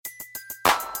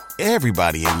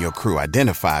Everybody in your crew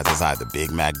identifies as either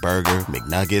Big Mac Burger,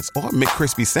 McNuggets, or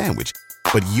McCrispy Sandwich.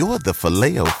 But you're the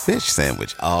Filet-O-Fish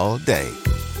Sandwich all day.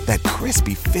 That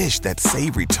crispy fish, that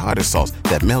savory tartar sauce,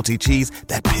 that melty cheese,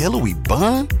 that pillowy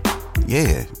bun.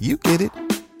 Yeah, you get it.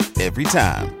 Every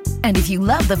time. And if you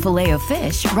love the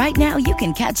Filet-O-Fish, right now you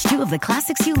can catch two of the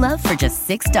classics you love for just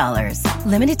 $6.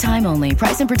 Limited time only.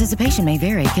 Price and participation may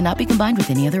vary. Cannot be combined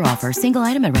with any other offer. Single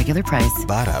item at regular price.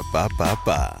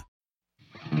 Ba-da-ba-ba-ba.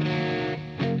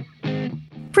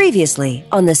 Previously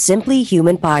on the Simply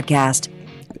Human podcast.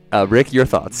 Rick, your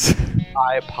thoughts?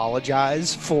 I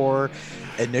apologize for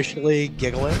initially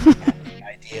giggling at the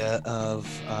idea of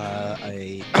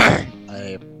a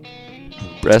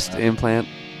breast implant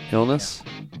illness.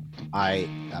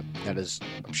 That is,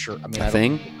 I'm sure. I mean, a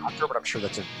thing. I'm not sure, but I'm sure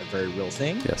that's a very real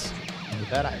thing. Yes. With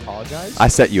that, I apologize. I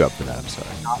set you up for that. I'm sorry.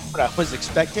 Not what I was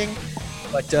expecting,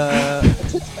 but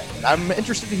it's expected. I'm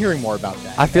interested in hearing more about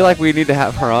that. I feel like we need to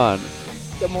have her on.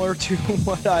 Similar to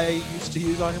what I used to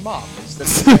use on your mom.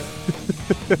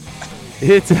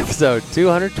 It's episode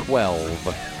 212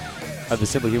 of the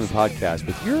Simply Human podcast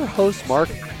with your hosts, Mark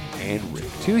and Rick.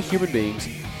 Two human beings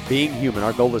being human.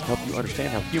 Our goal is to help you understand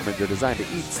how humans are designed to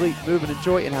eat, sleep, move, and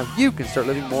enjoy, and how you can start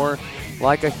living more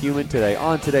like a human today.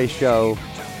 On today's show,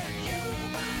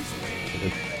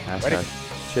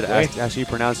 should have asked how she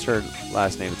pronounced her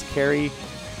last name. It's Kerry,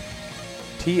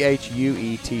 Thuett.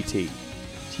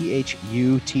 Thuett?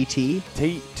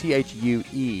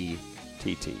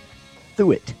 Thuett.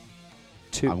 Thuett.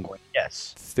 I'm going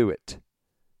yes. Thuett.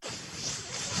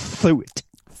 Thuett.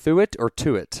 Thuett or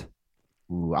Tuit?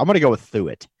 Ooh, I'm going to go with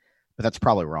Thuett, but that's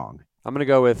probably wrong. I'm going to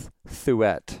go with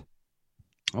Thuett.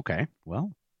 Okay,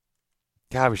 well.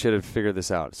 God, we should have figured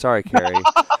this out. Sorry, Kerry.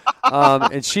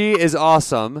 And she is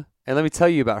awesome. And let me tell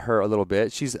you about her a little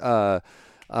bit. She's has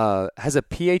a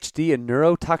PhD in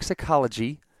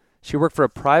neurotoxicology. She worked for a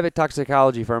private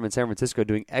toxicology firm in San Francisco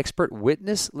doing expert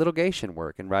witness litigation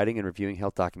work and writing and reviewing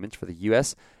health documents for the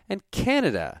U.S. and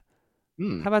Canada.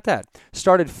 How about that?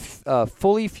 Started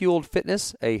Fully Fueled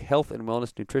Fitness, a health and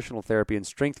wellness nutritional therapy and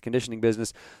strength conditioning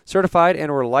business, certified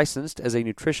and or licensed as a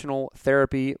nutritional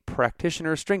therapy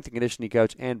practitioner, strength and conditioning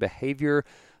coach, and behavior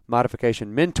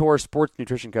modification mentor, sports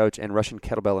nutrition coach, and Russian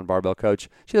kettlebell and barbell coach.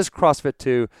 She does CrossFit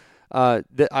too.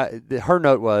 Her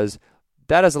note was,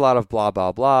 that is a lot of blah,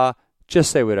 blah, blah.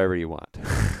 Just say whatever you want.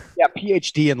 Yeah,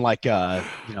 PhD in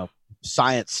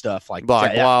science stuff like blah,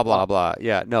 blah, blah.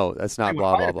 Yeah, no, that's not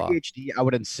blah, blah, blah. PhD, I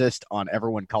would insist on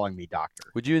everyone calling me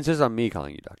doctor. Would you insist on me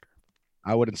calling you doctor?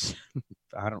 I would.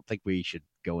 I don't think we should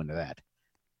go into that.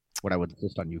 What I would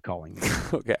insist on you calling me.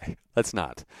 Okay, let's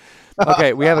not.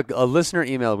 Okay, we have a listener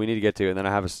email we need to get to, and then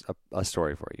I have a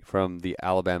story for you from the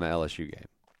Alabama LSU game.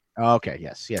 Okay,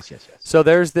 yes. So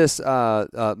there's this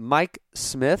Mike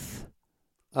Smith.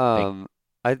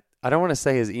 I don't want to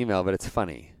say his email, but it's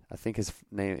funny. I think his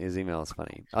email is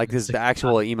funny. The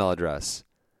actual email address.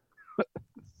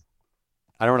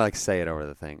 I don't want to say it over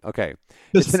the thing. Okay.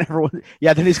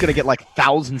 Then he's going to get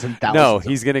thousands and thousands. No,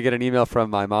 he's going to get an email from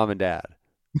my mom and dad.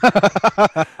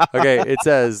 Okay, it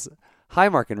says, "Hi,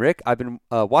 Mark and Rick. I've been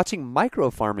watching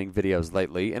micro-farming videos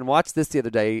lately and watched this the other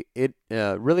day. It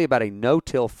really about a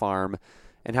no-till farm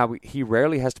and how he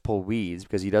rarely has to pull weeds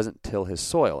because he doesn't till his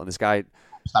soil. And this guy..."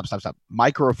 Stop.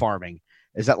 Micro-farming.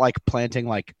 Is that like planting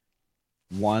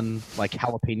one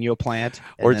jalapeno plant?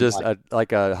 Or just a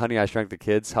Honey, I Shrunk the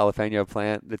Kids jalapeno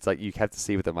plant? It's you have to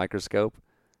see with a microscope.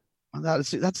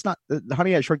 That's not...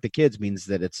 Honey, I Shrunk the Kids means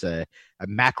that it's a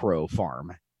macro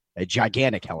farm. A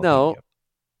gigantic jalapeno.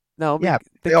 No, yeah,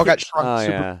 they all got shrunk. Oh,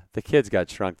 yeah. The kids got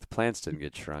shrunk. The plants didn't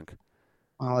get shrunk.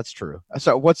 Well, that's true.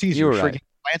 So what's easier, shrinking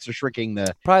right. plants or shrinking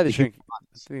the... Probably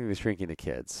shrinking the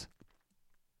kids.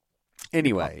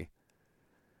 Anyway,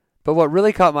 but what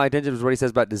really caught my attention was what he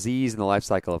says about disease and the life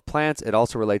cycle of plants. It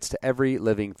also relates to every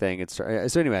living thing. So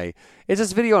anyway, it's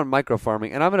this video on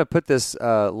microfarming, and I'm going to put this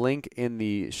link in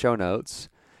the show notes.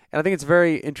 And I think it's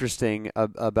very interesting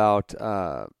about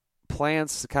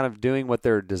plants kind of doing what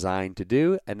they're designed to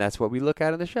do, and that's what we look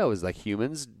at in the show is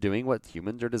humans doing what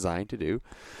humans are designed to do.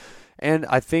 And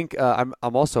I think I'm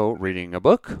also reading a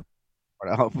book.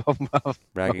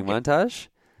 Bragging montage.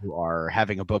 You are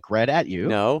having a book read at you.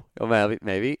 No,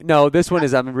 maybe. No, this one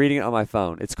is I'm reading it on my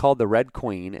phone. It's called The Red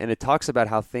Queen, and it talks about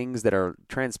how things that are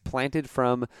transplanted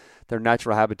from their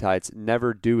natural habitats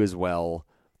never do as well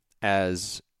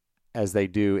as they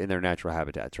do in their natural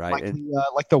habitats, right?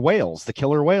 Like the whales, the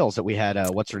killer whales that we had,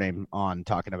 what's her name, on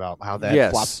talking about how that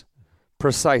yes.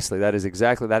 Precisely. That is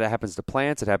exactly that. It happens to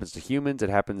plants. It happens to humans. It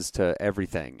happens to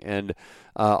everything. And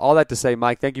all that to say,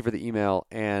 Mike, thank you for the email.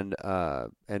 And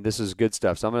this is good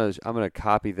stuff. So I'm gonna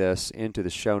copy this into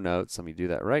the show notes. Let me do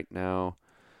that right now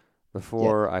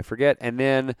before I forget. And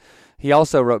then he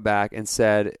also wrote back and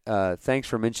said, thanks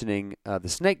for mentioning the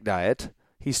snake diet.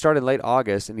 He started late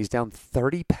August and he's down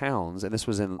 30 pounds. And this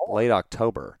was in late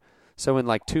October. So in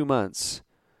like 2 months.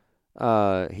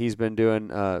 He's been doing.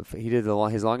 He did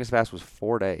his longest fast was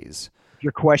 4 days. If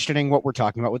you're questioning what we're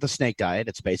talking about with the snake diet,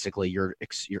 it's basically you're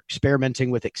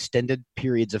experimenting with extended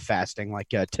periods of fasting, like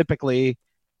typically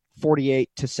 48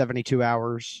 to 72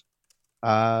 hours.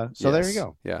 So there you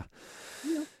go. Yeah.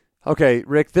 Okay,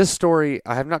 Rick. This story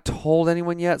I have not told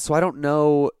anyone yet, so I don't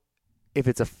know if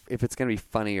it's going to be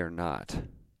funny or not.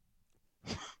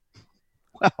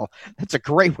 Well, that's a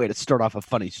great way to start off a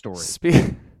funny story.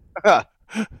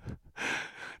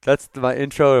 That's my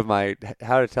intro of my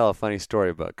How to Tell a Funny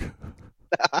Story book.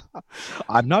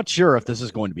 I'm not sure if this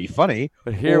is going to be funny.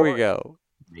 But here we go.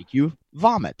 Make you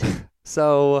vomit.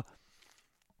 So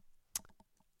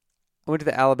I went to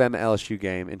the Alabama LSU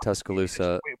game in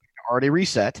Tuscaloosa. We already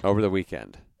reset. Over the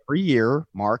weekend. Every year,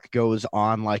 Mark goes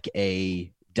on like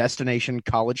a destination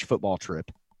college football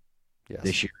trip. Yes.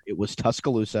 This year, it was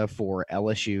Tuscaloosa for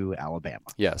LSU, Alabama.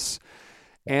 Yes.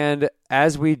 And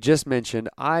as we just mentioned,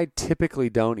 I typically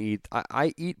don't eat.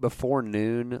 I eat before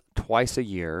noon twice a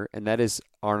year, and that is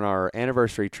on our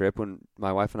anniversary trip when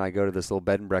my wife and I go to this little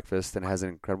bed and breakfast and has an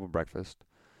incredible breakfast.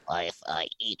 I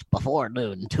eat before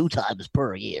noon 2 times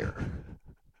per year.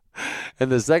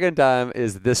 And the second time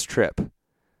is this trip.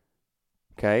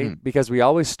 Okay? Because we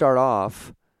always start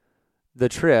off the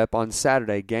trip on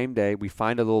Saturday, game day. We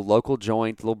find a little local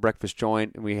joint, a little breakfast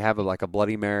joint, and we have like a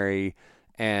Bloody Mary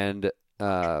and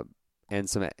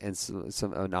some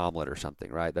an omelet or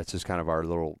something, right? That's just kind of our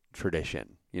little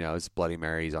tradition. You know, it's Bloody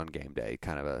Marys on game day, it's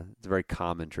a very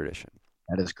common tradition.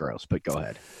 That is gross, but go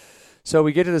ahead. So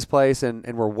we get to this place and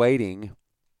we're waiting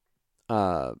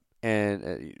to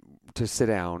sit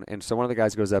down. And so one of the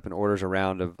guys goes up and orders a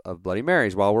round of Bloody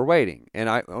Marys while we're waiting. And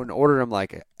I ordered them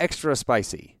like extra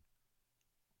spicy.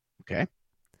 Okay.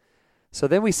 So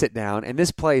then we sit down, and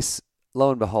this place,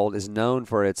 lo and behold, is known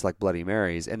for its like Bloody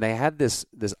Marys, and they have this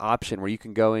option where you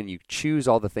can go in, you choose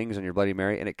all the things on your Bloody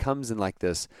Mary, and it comes in like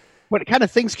this. What kind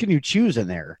of things can you choose in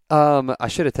there? I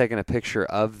should have taken a picture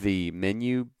of the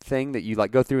menu thing that you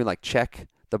like go through and like check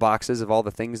the boxes of all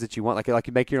the things that you want, like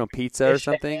you make your own pizza or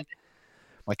something, head,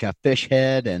 like a fish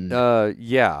head and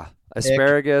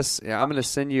asparagus. Yeah, I'm going to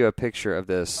send you a picture of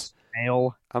this.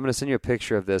 Ale. I'm going to send you a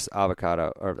picture of this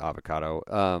avocado.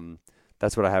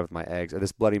 That's what I have with my eggs. Or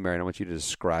this Bloody Mary, and I want you to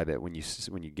describe it when you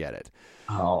get it.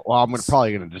 Oh, well, I'm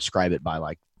probably going to describe it by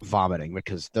like vomiting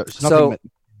because there's nothing that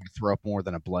you throw up more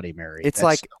than a Bloody Mary. It's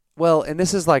and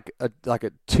this is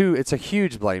it's a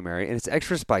huge Bloody Mary, and it's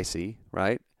extra spicy,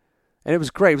 right? And it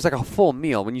was great. It was like a full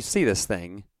meal when you see this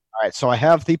thing. All right, so I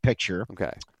have the picture.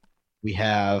 Okay. We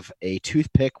have a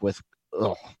toothpick with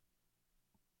a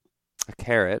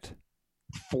carrot,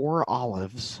 4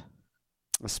 olives,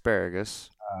 asparagus.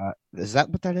 Is that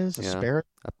what that is? Asparagus?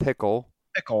 A pickle,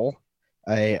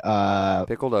 a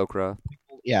pickled okra.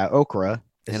 Yeah, okra.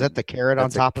 Is that the carrot on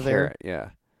top of there? Yeah.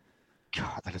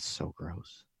 God, that is so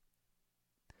gross.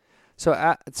 So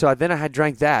then I had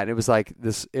drank that. And it was like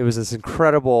this. It was this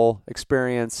incredible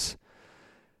experience.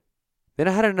 Then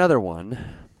I had another one,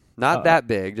 not that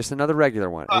big, just another regular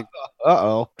one.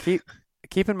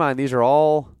 Keep in mind these are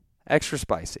all extra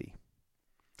spicy.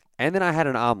 And then I had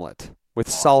an omelet with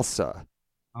salsa.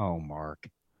 Oh, Mark.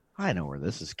 I know where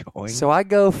this is going. So I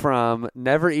go from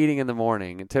never eating in the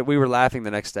morning to we were laughing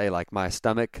the next day, like my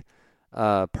stomach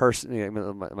the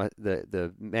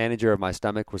manager of my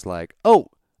stomach was like, oh,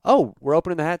 we're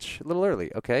opening the hatch a little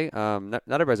early. Okay. Not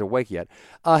everybody's awake yet.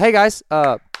 Hey guys,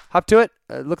 hop to it.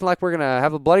 Looking like we're going to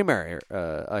have a Bloody Mary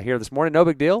here this morning. No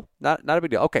big deal. Not a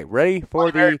big deal. Okay. Ready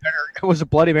for was a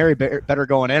Bloody Mary better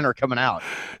going in or coming out?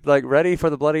 Like ready for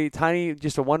the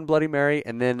just a one Bloody Mary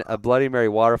and then a Bloody Mary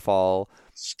waterfall.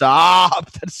 Stop.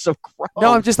 That's so gross.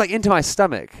 No, I'm just like into my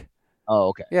stomach. Oh,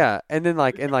 okay. Yeah. And then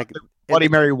Bloody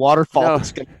Mary waterfall.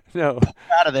 No,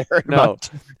 out of there. No,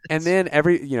 and then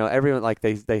everyone like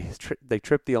they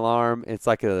trip the alarm. It's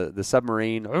like the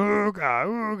submarine. Oh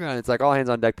god! It's like all hands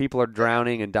on deck. People are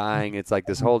drowning and dying. It's like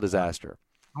this whole disaster.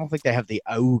 I don't think they have the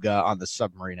Auga on the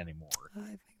submarine anymore.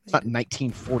 It's not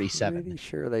 1947. I'm pretty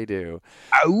sure they do.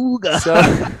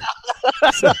 Auga.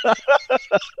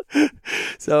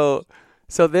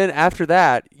 So then after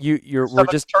that, we're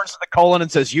just turns to the colon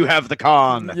and says, "You have the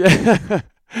con." Yeah.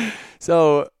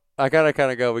 So I gotta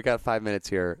kind of go. We got 5 minutes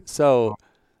here. So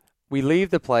we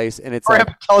leave the place, and it's Or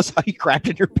like, tell us how you crapped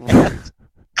in your pants.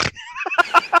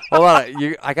 hold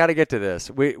on, I got to get to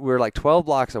this. We're like 12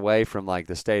 blocks away from like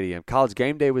the stadium. College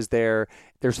game day was there.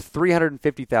 There's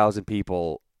 350,000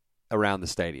 people around the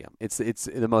stadium. It's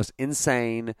the most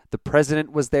insane. The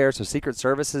president was there, so Secret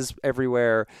Services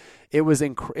everywhere. It was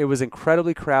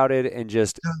incredibly crowded and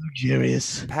just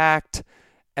packed.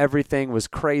 Everything was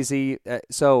crazy.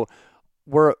 So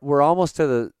we're almost to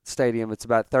the stadium. It's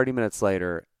about 30 minutes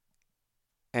later,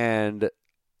 and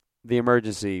the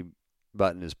emergency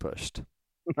button is pushed.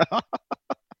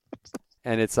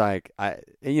 And it's like, where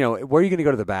are you going to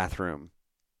go to the bathroom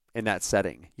in that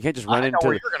setting? You can't just run into.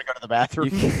 Where you're going to go to the bathroom.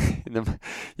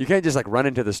 You can't just like run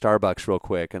into the Starbucks real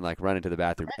quick and like run into the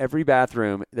bathroom. Every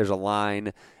bathroom, there's a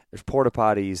line. There's porta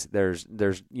potties. There's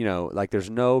there's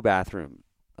no bathroom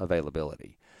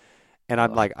availability. And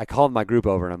I'm like, I called my group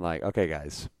over and I'm like, okay,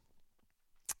 guys,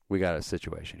 we got a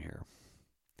situation here.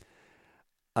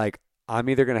 Like, I'm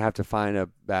either going to have to find a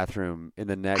bathroom in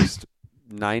the next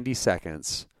 90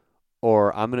 seconds,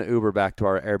 or I'm going to Uber back to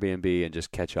our Airbnb and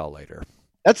just catch y'all later.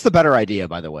 That's the better idea,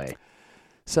 by the way.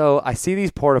 So I see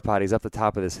these porta potties up the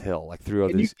top of this hill, like through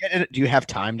all these. Do you have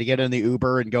time to get in the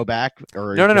Uber and go back?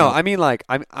 Or No. I mean, like,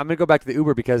 I'm going to go back to the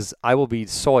Uber because I will be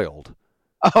soiled.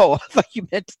 Oh, I thought you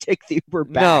meant to take the Uber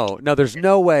back. No, there's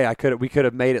no way we could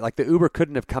have made it. Like, the Uber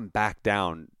couldn't have come back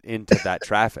down into that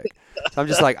traffic. So I'm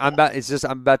just like, I'm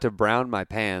about to brown my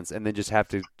pants and then just have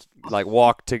to like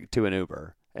walk to an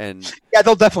Uber. And yeah,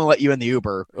 they'll definitely let you in the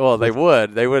Uber. Well, they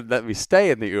would let me stay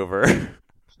in the Uber.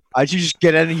 You just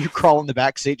get in and you crawl in the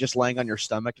back seat, just laying on your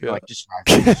stomach. You're like, just.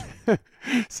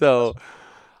 So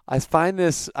I find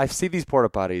this. I see these porta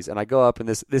potties, and I go up, and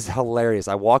this is hilarious.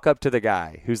 I walk up to the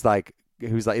guy who's like,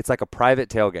 it's like a private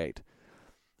tailgate.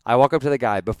 I walk up to the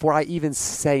guy before I even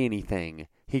say anything.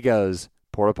 He goes,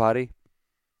 "Porta potty."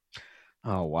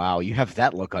 Oh wow, you have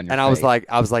that look on your face. And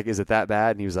I was like, is it that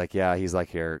bad? And he was like, yeah. He's like,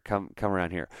 here, come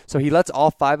around here. So he lets all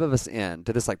 5 of us in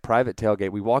to this like private tailgate.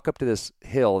 We walk up to this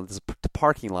hill, this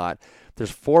parking lot.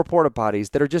 There's 4 porta potties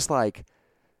that are just like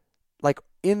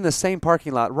in the same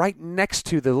parking lot, right next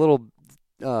to the little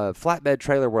flatbed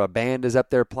trailer where a band is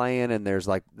up there playing, and there's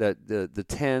like the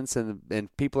tents and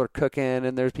people are cooking,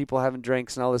 and there's people having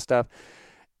drinks and all this stuff.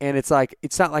 And it's like,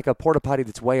 it's not like a porta potty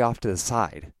that's way off to the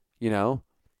side, you know?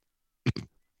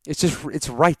 It's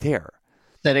right there.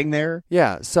 Sitting there?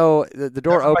 Yeah. So the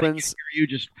door opens. You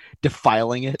just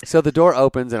defiling it. So the door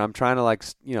opens, and I'm trying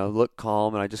to look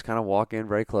calm, and I just kind of walk in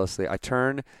very closely. I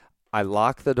turn, I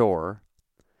lock the door.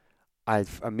 I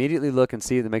immediately look and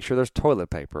see to make sure there's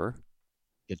toilet paper.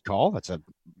 Good call. That's a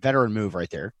veteran move right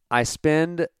there. I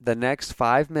spend the next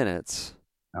 5 minutes.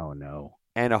 Oh no.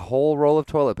 And a whole roll of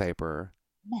toilet paper.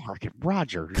 Mark and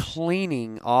Rogers.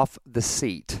 Cleaning off the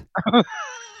seat.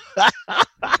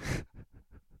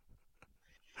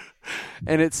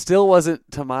 And it still wasn't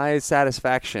to my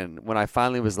satisfaction when I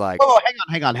finally was like, oh,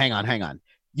 hang on.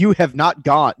 You have not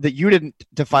gone, that you didn't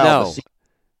defile the seat.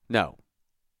 No.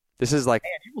 This is like,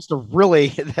 man, you must have really,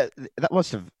 that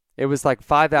must have. It was like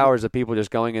 5 hours of people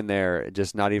just going in there,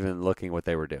 just not even looking what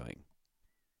they were doing.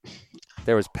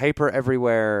 There was paper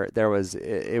everywhere.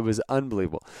 It was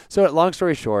unbelievable. So long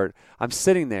story short, I'm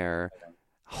sitting there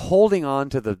holding on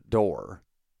to the door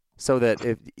so that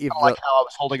if like how I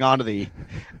was holding on to the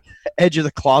edge of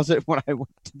the closet when I went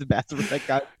to the bathroom. That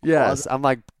guy. Yes, I'm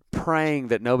like praying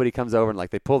that nobody comes over and like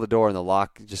they pull the door and the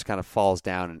lock just kind of falls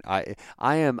down. And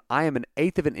I am an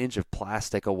eighth of an inch of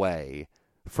plastic away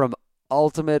from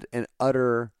ultimate and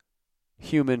utter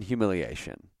human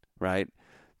humiliation. Right.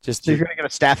 So you're going to get a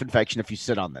staph infection if you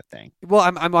sit on that thing. Well,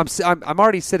 I'm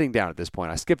already sitting down at this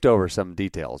point. I skipped over some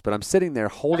details, but I'm sitting there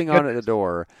holding on to the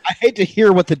door. I hate to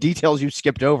hear what the details you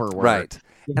skipped over were. Right.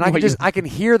 And I can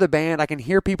hear the band. I can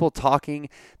hear people talking.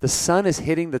 The sun is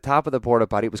hitting the top of the porta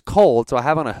potty. It was cold, so I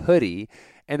have on a hoodie,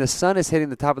 and the sun is hitting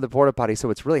the top of the porta potty, so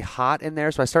it's really hot in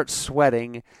there. So I start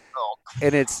sweating,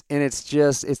 and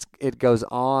it goes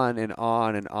on and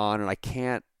on and on, and I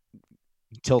can't.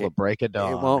 Until the break of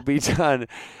dawn. It won't be done.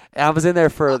 I was in there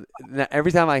for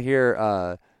every time I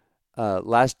hear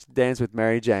 "Last Dance with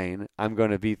Mary Jane," I'm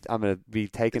gonna be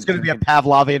taken. It's gonna be a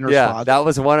Pavlovian response. Yeah, that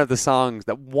was one of the songs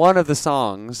that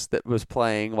was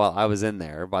playing while I was in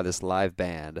there by this live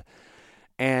band,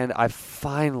 and I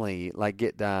finally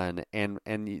get done, and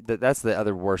that's the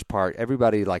other worst part.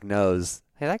 Everybody knows,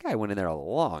 hey, that guy went in there a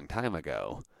long time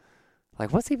ago.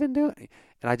 What's he been doing?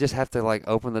 And I just have to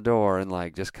open the door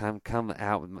and just come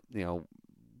out with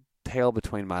tail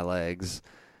between my legs,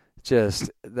 Just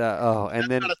that. Oh, and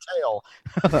then Not a tail.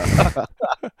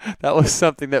 that was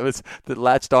something that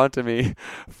latched onto me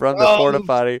from the Oh, porta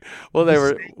potty. Well,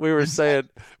 the we were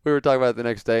talking about it the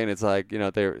next day, and it's like,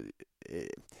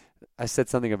 I said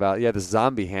something about the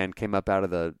zombie hand came up out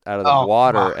of the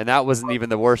water, God. and that wasn't even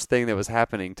the worst thing that was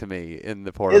happening to me in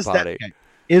the porta potty.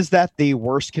 Is that the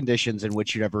worst conditions in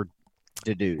which you'd ever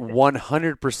do?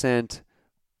 100%,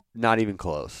 not even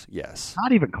close. Yes,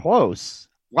 Not even close.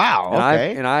 Wow.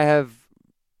 Okay. I have,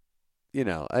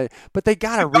 but they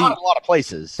gotta You've gone a lot of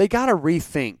places. They gotta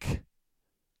rethink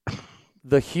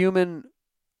the human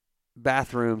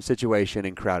bathroom situation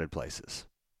in crowded places.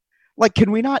 Like,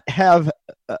 can we not have?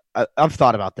 I've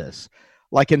thought about this.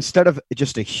 Like, instead of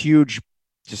just a huge,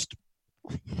 just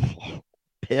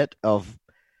pit of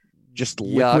just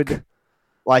liquid, Yuck.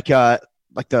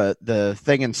 like the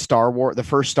thing in Star Wars, the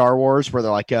first Star Wars, where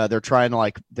they're like they're trying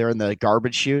to they're in the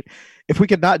garbage chute. If we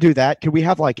could not do that, could we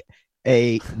have like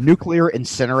a nuclear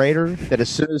incinerator that as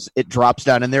soon as it drops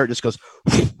down in there, it just goes,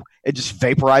 it just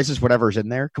vaporizes whatever's in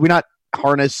there? Could we not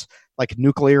harness like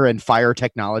nuclear and fire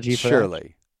technology for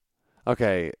Surely.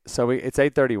 Okay, so it's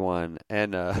 8:31,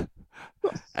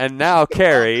 and now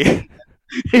Kerry.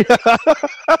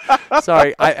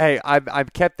 Sorry,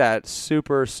 I've kept that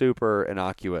super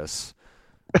innocuous.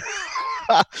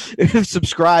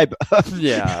 Subscribe.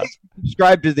 Yeah.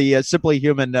 Subscribe to the Simply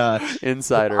Human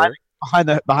Insider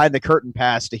behind the curtain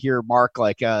pass to hear Mark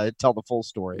tell the full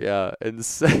story. Yeah, and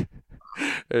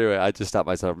anyway, I just stopped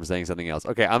myself from saying something else.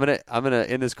 Okay, I'm gonna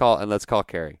end this call and let's call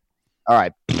Kerry. All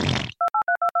right.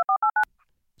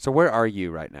 So where are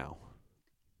you right now?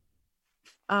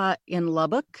 In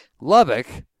Lubbock. Lubbock?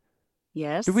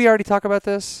 Yes. Did we already talk about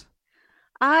this?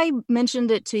 I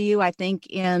mentioned it to you, I think,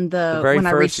 in very when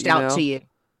I first reached out to you.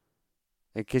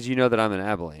 Because you know that I'm in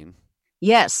Abilene.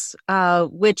 Yes.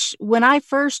 Which when I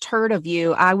first heard of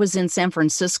you, I was in San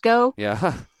Francisco.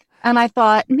 Yeah. And I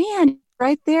thought, man,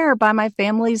 right there by my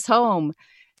family's home.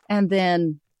 And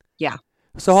then, yeah.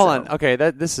 So hold on. Okay,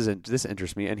 this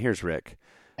interests me. And here's Rick.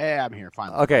 Hey, I'm here.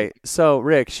 Finally. Okay, so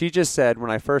Rick, she just said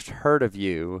when I first heard of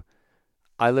you,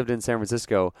 I lived in San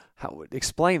Francisco.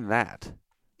 Explain that.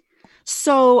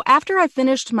 So after I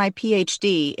finished my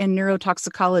PhD in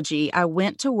neurotoxicology, I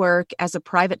went to work as a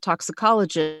private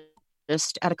toxicologist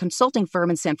at a consulting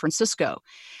firm in San Francisco.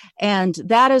 And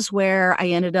that is where I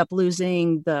ended up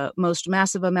losing the most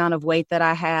massive amount of weight that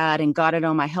I had and got it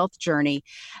on my health journey.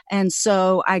 And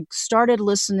so I started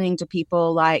listening to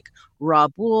people like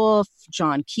Rob Wolf,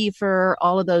 John Kiefer,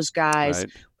 all of those guys,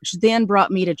 right, which then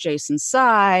brought me to Jason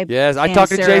Seib. Yes, I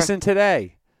talked to Jason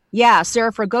today. Yeah,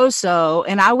 Sarah Fragoso,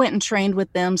 and I went and trained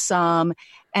with them some.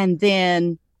 And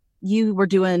then you were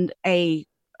doing a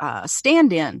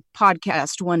stand-in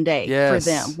podcast one day for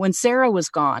them when Sarah was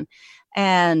gone.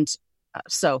 And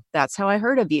so that's how I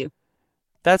heard of you.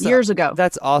 That's years ago.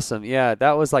 That's awesome. Yeah,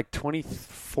 that was like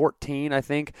 2014, I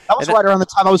think. That was right around the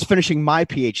time I was finishing my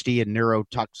PhD in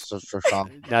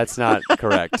neurotoxicology. That's not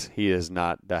correct. He does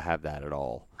not have that at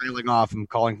all. Railing off. I'm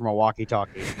calling from a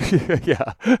walkie-talkie.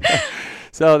 Yeah.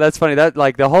 So that's funny. That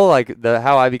like the whole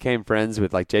how I became friends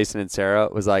with like Jason and Sarah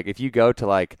was like if you go to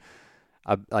like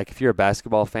if you're a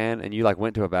basketball fan and you like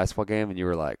went to a basketball game and you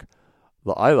were like,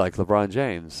 well, I like LeBron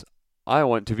James, I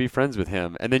want to be friends with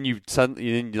him, and then you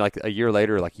suddenly like a year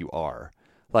later like you are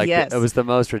like yes. It was the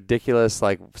most ridiculous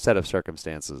like set of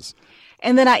circumstances.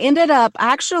 And then I ended up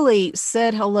actually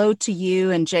said hello to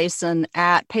you and Jason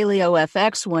at Paleo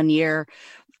FX one year,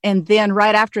 and then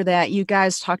right after that you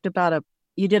guys talked about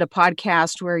you did a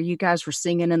podcast where you guys were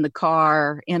singing in the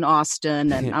car in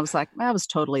Austin, and I was like, I was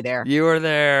totally there. You were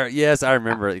there. Yes, I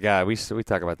remember it. Yeah, we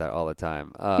talk about that all the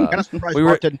time. Kind of surprised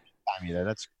Mark didn't big time you there.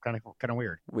 That's kind of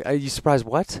weird. Are you surprised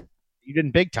what? You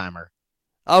didn't big timer.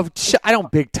 Oh, I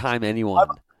don't big time anyone.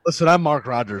 Listen, I'm Mark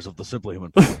Rogers of the Simply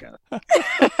Human Podcast.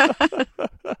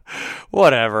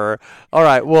 Whatever. All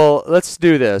right, well, let's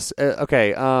do this.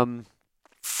 Okay,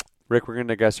 Rick, we're going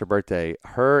to guess her birthday.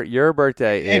 Your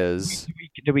birthday is...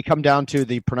 Did we come down to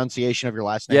the pronunciation of your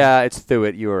last name? Yeah, it's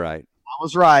Thuett. You were right. I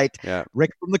was right. Yeah.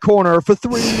 Rick from the corner for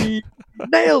 3.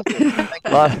 Nailed it.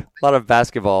 A lot of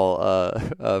basketball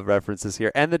references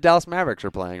here. And the Dallas Mavericks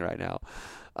are playing right now.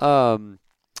 And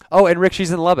Rick,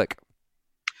 she's in Lubbock.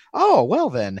 Oh, well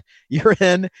then. You're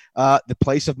in the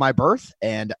place of my birth,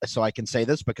 and so I can say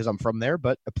this because I'm from there,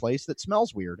 but a place that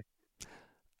smells weird.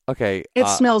 Okay. It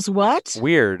smells what?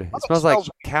 Weird. It smells like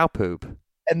cow poop.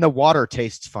 And the water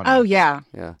tastes funny. Oh, yeah.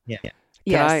 Yeah.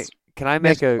 Yes. Can I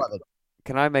make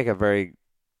a very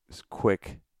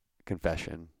quick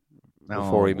confession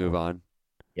before we move on?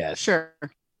 Yes. Sure.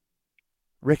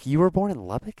 Rick, you were born in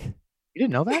Lubbock? You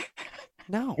didn't know that?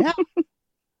 No. Yeah.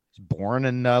 Born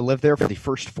and lived there for the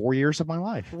first 4 years of my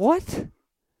life. What?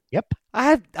 Yep.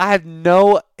 I have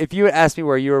no. If you had asked me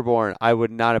where you were born, I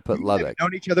would not have put Lubbock. We've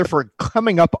known each other for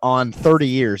coming up on 30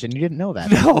 years, and you didn't know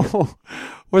that. No.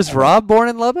 Was Rob born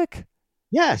in Lubbock?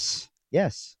 Yes.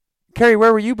 Kerry,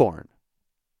 where were you born?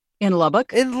 In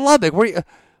Lubbock. In Lubbock. Were you?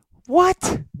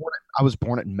 What? I was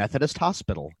born at Methodist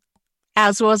Hospital.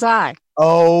 As was I.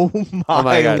 Oh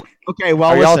my God. Okay,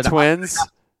 well, Are y'all listen, twins?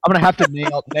 I'm gonna have to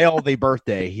nail the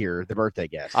birthday here. The birthday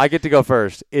guess. I get to go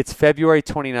first. It's February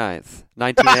 29th,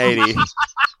 1980.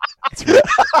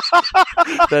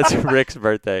 That's Rick's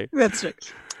birthday. That's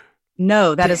right.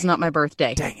 No, that is not my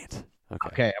birthday. Dang it.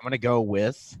 Okay, I'm gonna go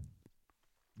with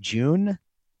June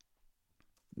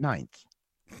 9th.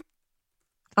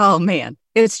 Oh man,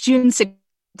 it's June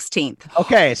 16th.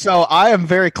 Okay, so I am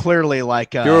very clearly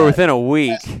like You were within a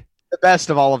week. the best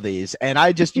of all of these, and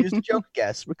I just used a joke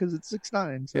guess because it's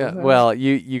 6'9". So Yeah. Well,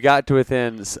 you got to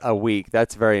within a week.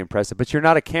 That's very impressive. But you're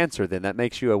not a Cancer then. That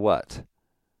makes you a what?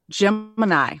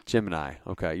 Gemini. Gemini.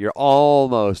 Okay. You're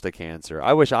almost a Cancer.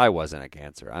 I wish I wasn't a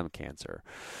Cancer. I'm a Cancer.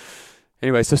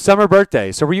 Anyway, so summer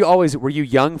birthday. So were you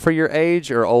young for your age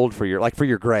or old for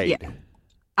your grade? Yeah.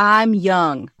 I'm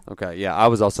young. Okay. Yeah. I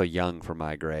was also young for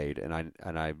my grade, and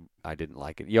I didn't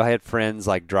like it. You had friends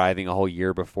like driving a whole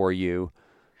year before you.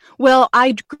 Well,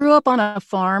 I grew up on a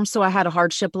farm, so I had a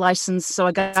hardship license, so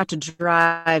I got to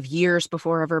drive years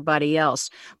before everybody else.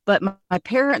 But my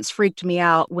parents freaked me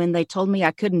out when they told me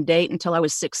I couldn't date until I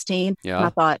was 16. Yeah. And I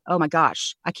thought, oh my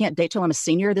gosh, I can't date till I'm a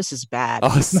senior. This is bad.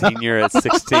 Oh, senior at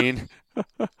 16.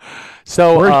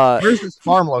 So where's this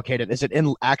farm located? Is it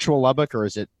in actual Lubbock or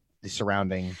is it the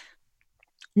surrounding?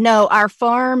 No, our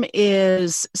farm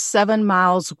is 7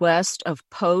 miles west of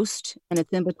Post, and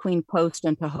it's in between Post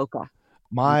and Tahoka.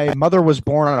 My mother was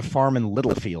born on a farm in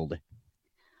Littlefield.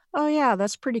 Oh, yeah,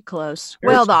 that's pretty close.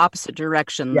 Well, the opposite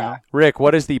direction, though. Rick,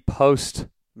 what is the Post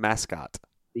mascot?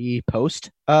 The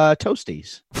Post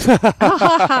Toasties.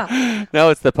 No,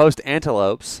 it's the Post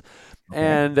Antelopes. Okay.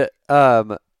 And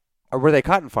were they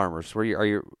cotton farmers?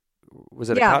 Was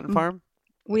it a cotton farm?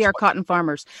 We are cotton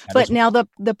farmers. But now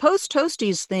the Post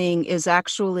Toasties thing is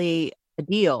actually a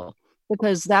deal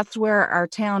because that's where our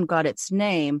town got its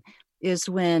name, is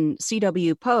when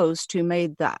C.W. Post, who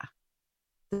made the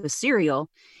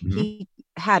cereal, he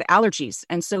had allergies.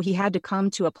 And so he had to come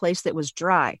to a place that was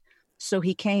dry. So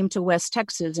he came to West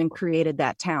Texas and created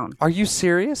that town. Are you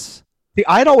serious? See,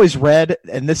 I'd always read,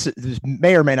 and this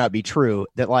may or may not be true,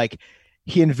 that like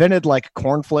he invented like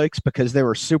cornflakes because they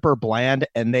were super bland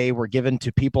and they were given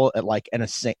to people at like an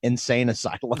insane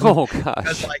asylum. Oh gosh!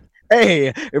 Because like, hey,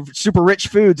 if super rich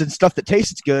foods and stuff that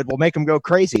tastes good will make them go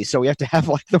crazy, so we have to have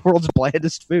like the world's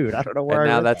blandest food. I don't know where. And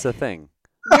now that's a thing.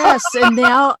 Yes, and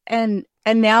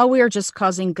now we are just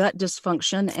causing gut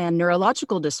dysfunction and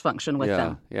neurological dysfunction with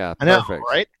them. Yeah, I know, perfect.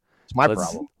 right? It's my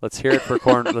problem. Let's hear it for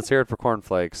corn. Let's hear it for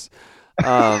cornflakes.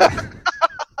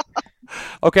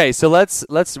 Okay, so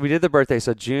we did the birthday.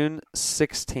 So June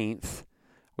 16th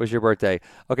was your birthday.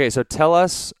 Okay, so tell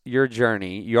us your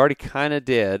journey. You already kind of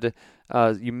did.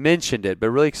 You mentioned it, but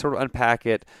really sort of unpack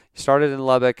it. You started in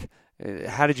Lubbock.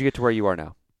 How did you get to where you are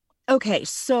now? Okay,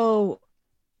 so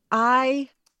right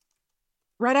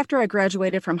after I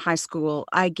graduated from high school,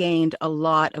 I gained a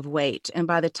lot of weight. And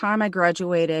by the time I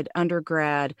graduated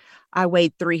undergrad, I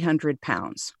weighed 300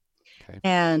 pounds. Okay.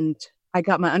 And I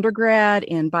got my undergrad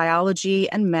in biology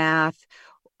and math,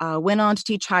 went on to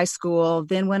teach high school,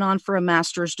 then went on for a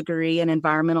master's degree in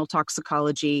environmental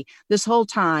toxicology. This whole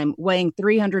time weighing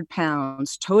 300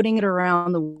 pounds, toting it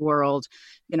around the world,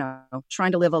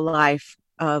 trying to live a life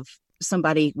of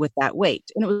somebody with that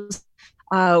weight. And it was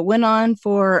went on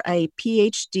for a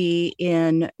PhD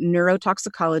in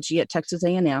neurotoxicology at Texas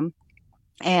A&M.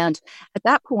 And at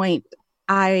that point,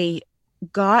 I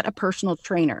got a personal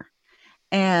trainer.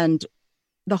 And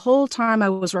the whole time I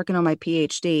was working on my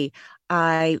PhD,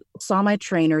 I saw my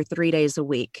trainer 3 days a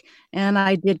week. And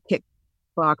I did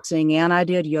kickboxing, and I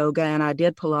did yoga, and I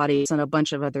did Pilates, and a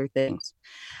bunch of other things.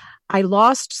 I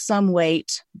lost some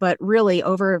weight, but really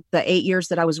over the 8 years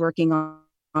that I was working on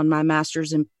my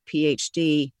master's and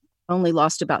PhD, only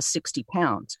lost about 60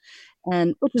 pounds,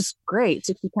 and which is great.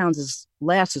 60 pounds is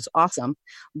awesome,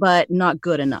 but not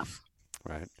good enough,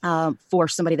 right? For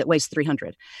somebody that weighs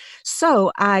 300.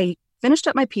 So I finished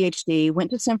up my PhD, went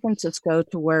to San Francisco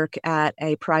to work at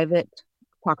a private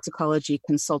toxicology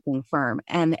consulting firm.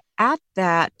 And at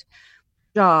that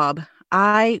job,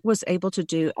 I was able to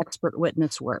do expert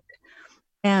witness work.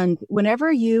 And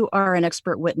whenever you are an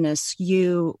expert witness,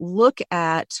 you look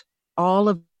at all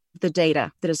of the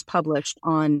data that is published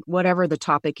on whatever the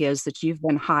topic is that you've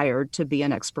been hired to be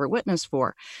an expert witness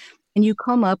for. and you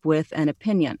come up with an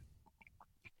opinion.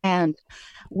 And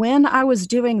when I was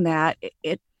doing that,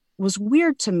 it was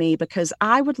weird to me because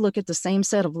I would look at the same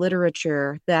set of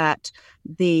literature that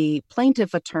the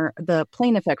plaintiff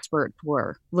experts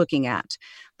were looking at,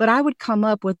 but I would come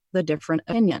up with a different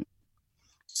opinion.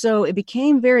 So it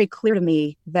became very clear to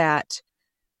me that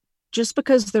just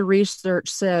because the research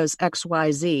says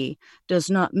XYZ does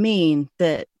not mean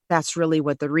that that's really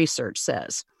what the research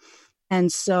says.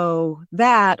 And so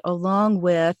that, along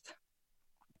with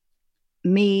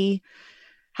me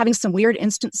having some weird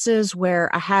instances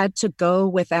where I had to go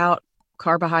without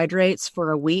carbohydrates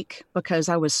for a week because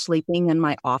I was sleeping in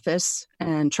my office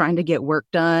and trying to get work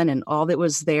done, and all that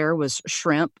was there was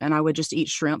shrimp, and I would just eat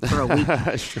shrimp for a week,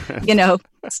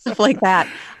 stuff like that.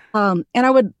 And I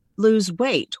would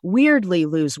weirdly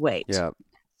lose weight. Yeah.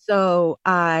 So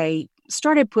I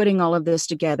started putting all of this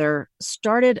together,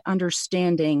 started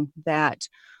understanding that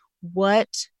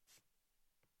what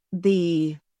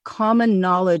the common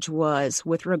knowledge was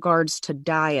with regards to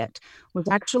diet was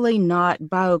actually not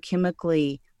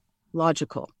biochemically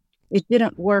logical. It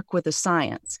didn't work with the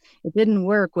science. It didn't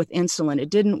work with insulin.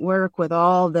 It didn't work with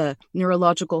all the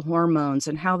neurological hormones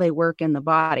and how they work in the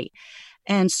body.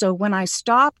 And so when I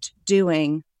stopped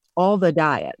doing all the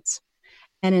diets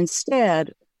and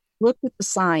instead looked at the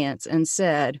science and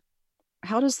said,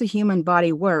 how does the human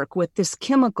body work with this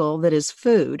chemical that is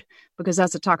food? Because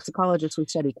as a toxicologist, we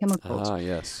study chemicals. Ah,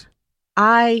 yes.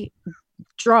 I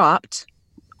dropped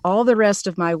all the rest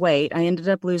of my weight. I ended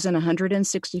up losing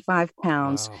 165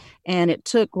 pounds, and it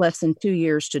took less than 2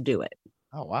 years to do it.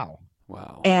 Oh, wow.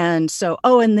 Wow. And so,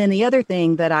 and then the other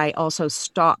thing that I also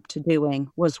stopped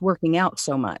doing was working out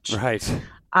so much. Right.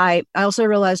 I also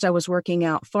realized I was working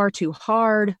out far too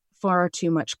hard, far too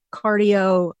much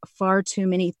cardio, far too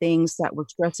many things that were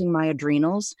stressing my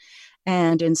adrenals,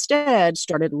 and instead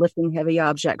started lifting heavy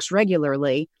objects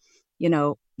regularly,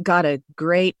 got a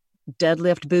great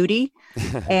deadlift booty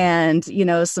and,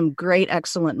 some great,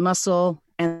 excellent muscle,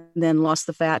 and then lost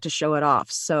the fat to show it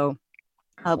off. So,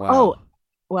 wow.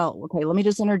 Okay, let me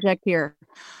just interject here.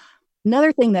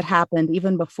 Another thing that happened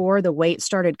even before the weight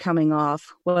started coming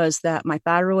off was that my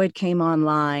thyroid came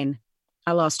online.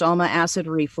 I lost all my acid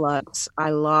reflux. I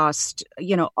lost,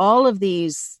 all of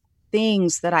these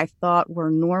things that I thought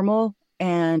were normal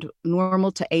and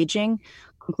normal to aging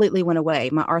completely went away.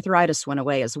 My arthritis went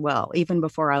away as well, even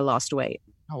before I lost weight.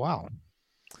 Oh, wow.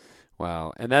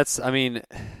 Wow. And I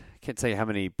can't tell you how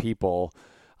many people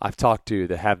I've talked to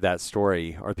that have that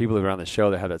story, or people who are on the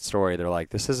show that have that story. They're like,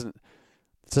 this doesn't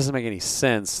make any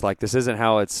sense. Like, this isn't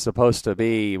how it's supposed to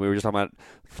be. We were just talking about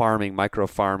farming, micro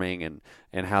farming,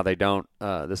 and how they don't.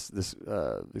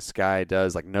 This guy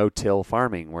does like no-till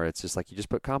farming, where it's just like you just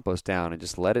put compost down and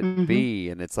just let it be,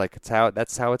 and it's like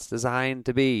that's how it's designed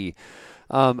to be.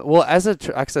 Well, as a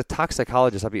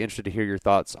toxicologist, I'd be interested to hear your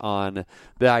thoughts on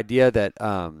the idea that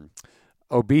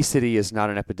obesity is not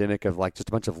an epidemic of like just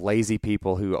a bunch of lazy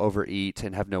people who overeat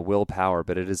and have no willpower,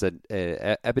 but it is an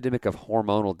epidemic of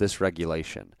hormonal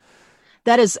dysregulation.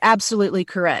 That is absolutely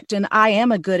correct. And I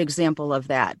am a good example of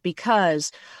that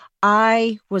because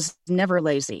I was never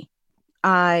lazy.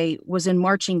 I was in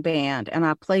marching band and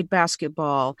I played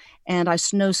basketball and I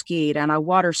snow skied and I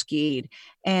water skied,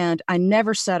 and I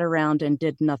never sat around and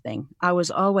did nothing. I was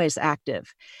always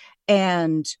active.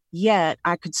 And yet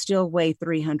I could still weigh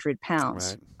 300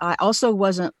 pounds. Right. I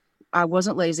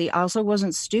wasn't lazy. I also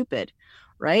wasn't stupid,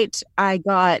 right? I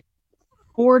got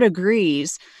 4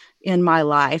 degrees in my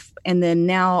life, and then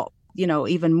now,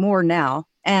 even more now.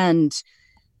 And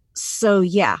so,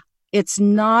 yeah, it's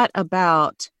not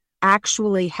about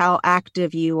actually how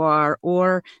active you are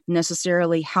or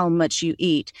necessarily how much you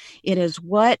eat. It is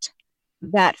what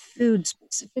that food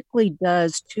specifically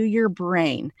does to your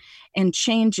brain and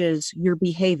changes your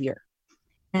behavior.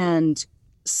 And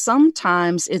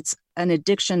sometimes it's an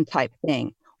addiction type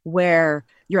thing where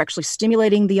you're actually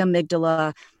stimulating the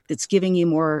amygdala that's giving you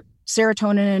more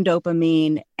serotonin and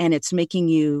dopamine, and it's making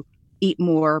you eat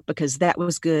more because that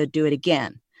was good, do it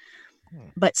again.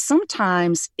 But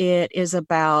sometimes it is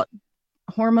about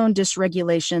hormone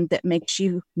dysregulation that makes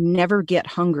you never get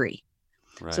hungry.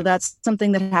 Right. So that's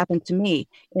something that happened to me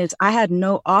is I had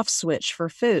no off switch for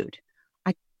food.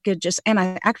 I could just, and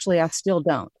I still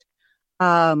don't.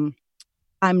 I'm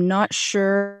not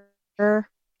sure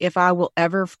if I will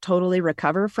ever totally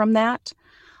recover from that,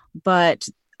 but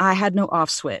I had no off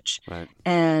switch. Right.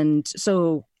 And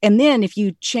then if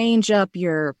you change up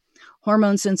your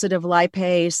hormone sensitive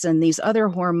lipase and these other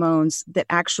hormones that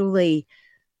actually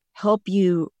help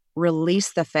you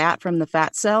release the fat from the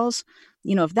fat cells,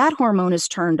 if that hormone is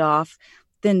turned off,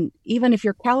 then even if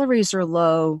your calories are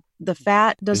low, the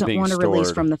fat doesn't being want to release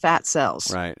stored. from the fat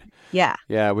cells. Right. Yeah.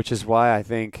 Yeah, which is why I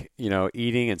think,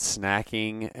 eating and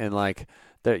snacking and like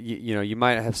that, you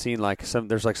might have seen like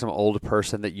there's like some old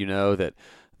person that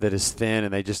that is thin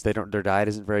and their diet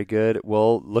isn't very good.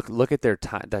 Well, look at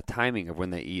that timing of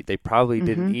when they eat. They probably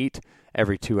didn't eat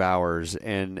every 2 hours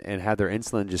and had their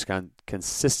insulin just gone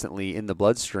consistently in the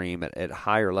bloodstream at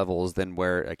higher levels than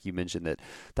where, like you mentioned,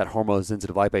 that hormone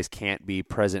sensitive lipase can't be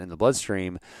present in the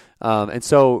bloodstream. And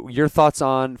so your thoughts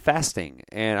on fasting,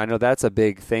 and I know that's a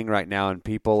big thing right now, and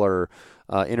people are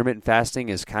intermittent fasting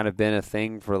has kind of been a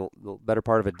thing for the better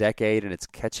part of a decade, and it's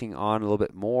catching on a little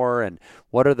bit more. And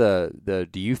what are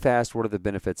do you fast? What are the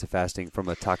benefits of fasting from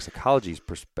a toxicology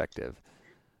perspective?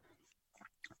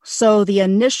 So the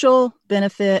initial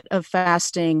benefit of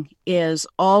fasting is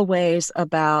always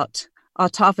about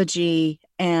autophagy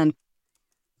and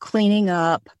cleaning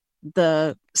up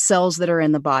the cells that are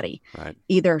in the body. Right.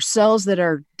 Either cells that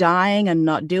are dying and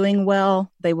not doing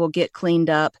well, they will get cleaned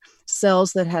up.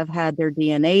 Cells that have had their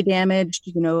DNA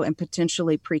damaged, and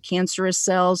potentially precancerous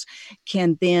cells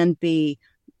can then be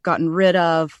gotten rid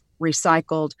of,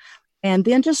 recycled. And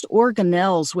then just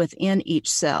organelles within each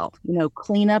cell,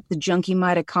 clean up the junky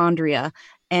mitochondria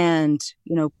and,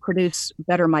 produce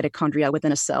better mitochondria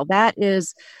within a cell. That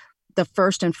is the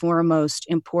first and foremost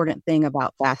important thing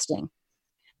about fasting.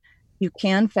 You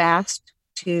can fast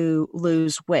to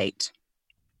lose weight.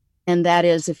 And that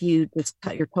is if you just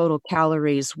cut your total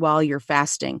calories while you're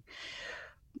fasting.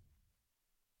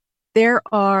 There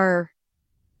are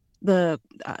the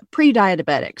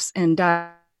pre-diabetics and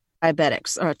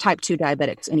diabetics, or type 2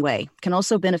 diabetics anyway, can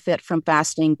also benefit from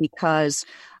fasting because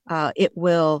it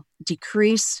will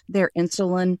decrease their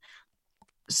insulin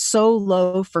so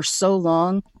low for so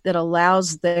long that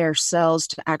allows their cells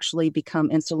to actually become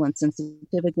insulin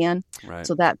sensitive again. Right.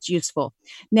 So that's useful.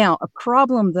 Now, a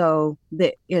problem though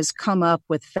that is come up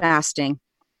with fasting,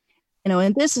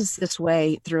 and this is this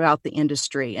way throughout the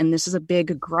industry, and this is a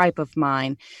big gripe of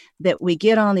mine, that we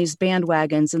get on these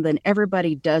bandwagons and then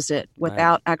everybody does it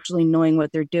without actually knowing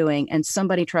what they're doing, and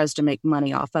somebody tries to make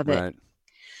money off of it. Right.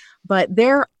 But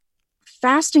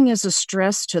fasting is a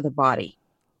stress to the body.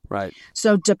 Right.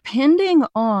 So depending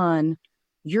on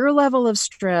your level of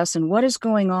stress and what is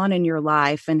going on in your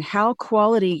life and how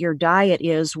quality your diet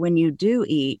is when you do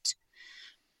eat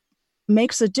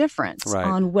makes a difference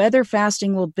on whether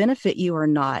fasting will benefit you or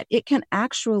not. It can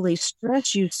actually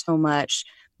stress you so much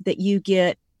that you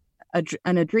get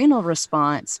an adrenal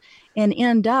response and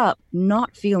end up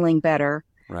not feeling better.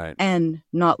 Right. And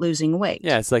not losing weight.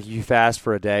 Yeah, it's like you fast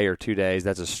for a day or 2 days,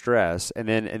 that's a stress. And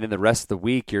then the rest of the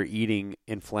week you're eating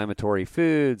inflammatory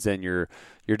foods and you're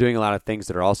doing a lot of things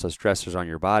that are also stressors on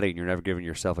your body, and you're never giving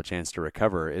yourself a chance to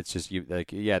recover. It's just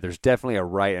there's definitely a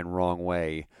right and wrong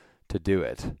way to do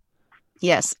it.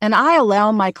 Yes, and I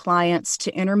allow my clients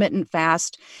to intermittent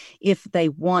fast if they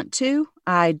want to.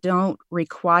 I don't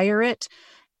require it,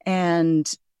 and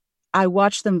I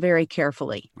watch them very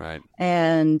carefully. Right.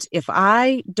 And if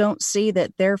I don't see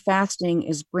that their fasting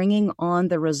is bringing on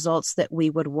the results that we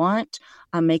would want,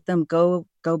 I make them go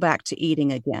back to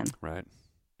eating again. Right.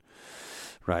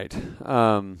 Right.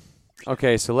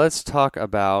 Okay, so let's talk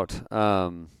about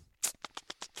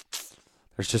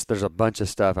there's a bunch of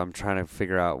stuff. I'm trying to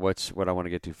figure out what I want to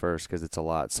get to first because it's a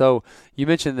lot. So you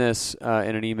mentioned this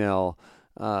in an email,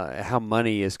 how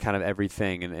money is kind of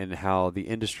everything, and how the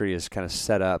industry is kind of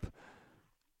set up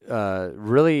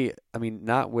really, I mean,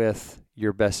 not with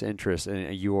your best interest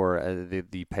and your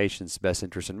the patient's best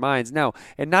interest in mind. Now,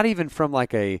 and not even from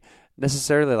like a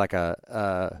necessarily like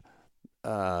a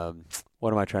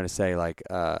what am I trying to say? Like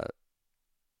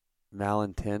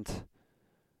malintent,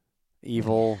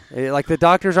 evil. Like the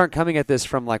doctors aren't coming at this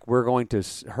from like we're going to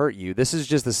hurt you. This is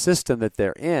just the system that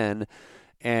they're in,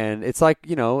 and it's like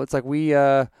we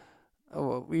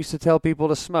used to tell people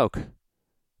to smoke.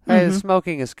 Hey,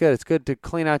 smoking is good. It's good to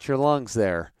clean out your lungs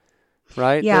there,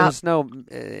 right? Yeah. There's no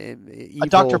evil... A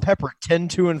Dr. Pepper 10,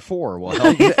 2, and 4 will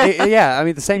help. Yeah, I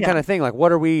mean, the same kind of thing. Like,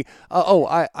 what are we...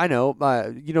 I know.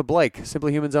 Blake,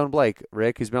 Simply Human's own Blake,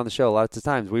 Rick, who's been on the show lots of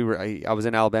times. I was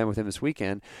in Alabama with him this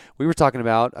weekend. We were talking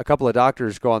about... A couple of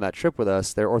doctors go on that trip with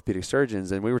us. They're orthopedic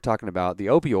surgeons, and we were talking about the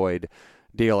opioid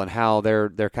deal and how they're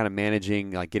kind of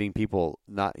managing, like, getting people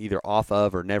not either off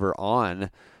of or never on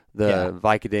the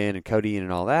Vicodin and codeine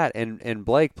and all that. And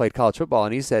Blake played college football,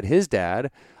 and he said his dad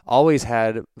always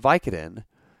had Vicodin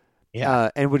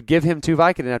and would give him 2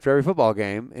 Vicodin after every football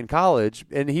game in college.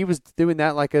 And he was doing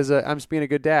that like I'm just being a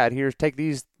good dad. Here, take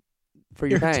these for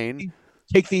your pain.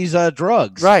 Take these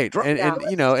drugs. Right.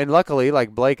 And luckily,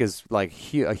 like, Blake is like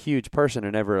a huge person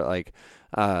and never like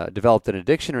developed an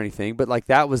addiction or anything. But like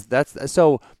that's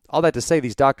so. All that to say,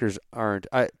 these doctors aren't.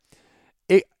 Let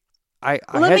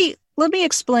me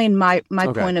explain my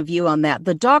Okay. point of view on that.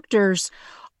 The doctors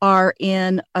are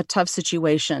in a tough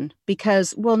situation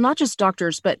because, well, not just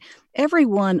doctors, but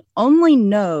everyone only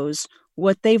knows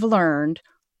what they've learned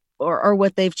or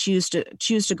what they've choose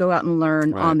to go out and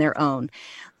learn Right. on their own.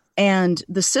 And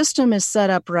the system is set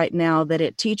up right now that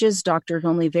it teaches doctors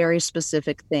only very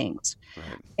specific things.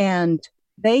 Right. And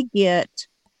they get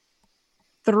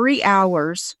 3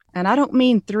 hours, and I don't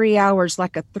mean 3 hours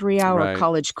like a 3-hour Right.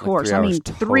 college Like course. 3 I hours mean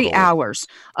 3 total. hours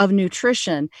of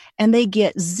nutrition, and they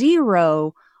get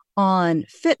 0 on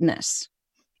fitness.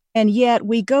 And yet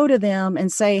we go to them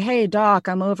and say, "Hey, doc,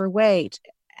 I'm overweight.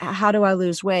 How do I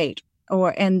lose weight?"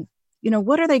 And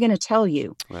what are they going to tell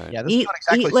you? Right. Yeah, this is not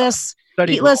exactly Eat less,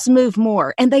 studied eat less, move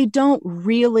more. And they don't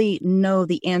really know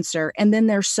the answer. And then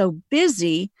they're so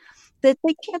busy that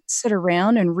they can't sit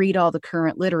around and read all the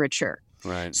current literature.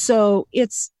 Right. So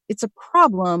it's a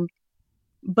problem,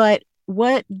 but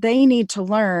what they need to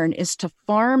learn is to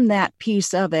farm that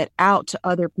piece of it out to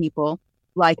other people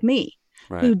like me,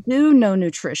 Right. who do know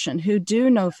nutrition, who do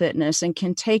know fitness and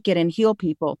can take it and heal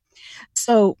people.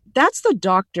 So that's the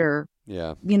doctor,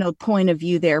 Yeah. point of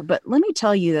view there. But let me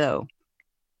tell you though,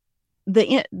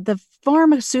 the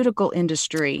pharmaceutical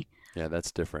industry Yeah,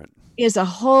 that's different. is a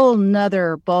whole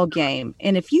nother ball game.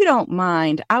 And if you don't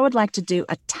mind, I would like to do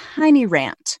a tiny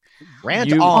rant Rant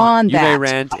You, on you may that.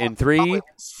 rant in 3,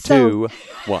 So- 2,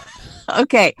 1.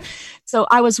 Okay. So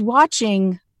I was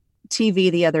watching TV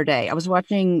the other day. I was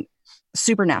watching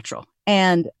Supernatural,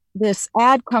 and this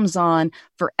ad comes on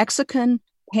for exocrine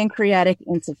pancreatic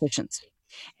insufficiency.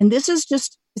 And this is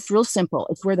it's real simple.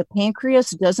 It's where the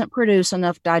pancreas doesn't produce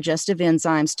enough digestive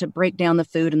enzymes to break down the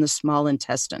food in the small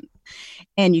intestine.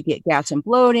 And you get gas and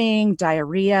bloating,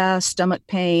 diarrhea, stomach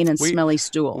pain, and smelly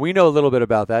stool. We know a little bit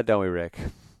about that, don't we, Rick?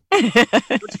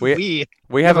 we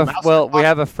We have have a a mouse well, in the we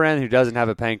have a friend who doesn't have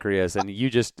a pancreas, and you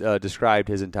just described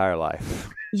his entire life.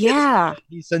 Yeah.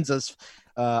 he sends us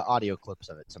audio clips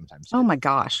of it sometimes. Oh my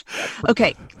gosh.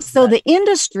 Okay. So the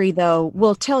industry, though,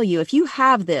 will tell you if you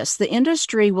have this, the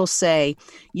industry will say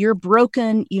you're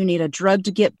broken, you need a drug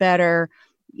to get better,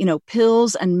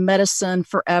 pills and medicine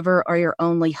forever are your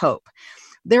only hope.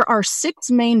 There are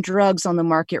 6 main drugs on the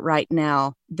market right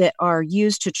now that are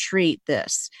used to treat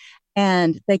this,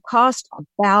 and they cost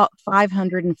about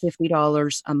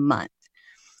 $550 a month.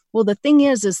 Well, the thing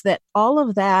is that all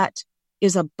of that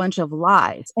is a bunch of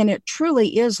lies, and it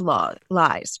truly is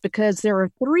lies, because there are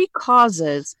 3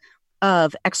 causes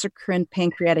of exocrine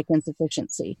pancreatic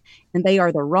insufficiency, and they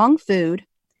are the wrong food,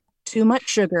 too much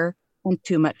sugar, and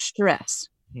too much stress.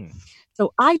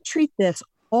 So I treat this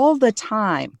all the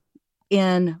time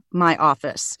in my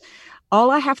office.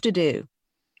 All I have to do,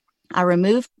 I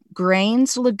remove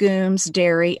grains, legumes,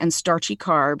 dairy, and starchy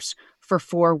carbs for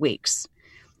 4 weeks.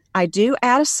 I do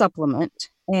add a supplement,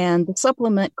 and the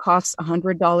supplement costs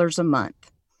 $100 a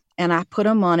month. And I put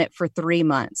them on it for 3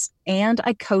 months, and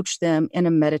I coach them in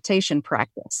a meditation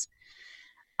practice.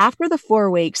 After the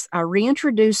 4 weeks, I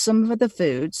reintroduce some of the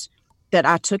foods that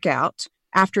I took out.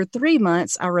 After 3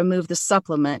 months, I remove the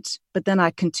supplement, but then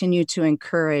I continue to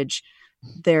encourage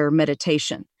their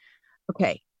meditation.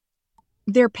 Okay.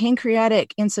 Their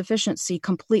pancreatic insufficiency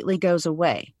completely goes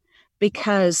away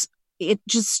because it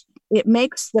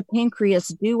makes the pancreas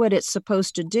do what it's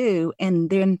supposed to do, and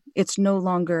then it's no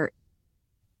longer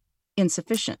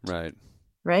insufficient.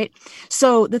 Right.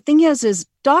 So the thing is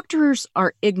doctors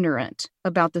are ignorant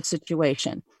about the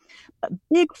situation. But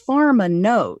Big Pharma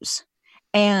knows,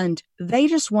 and they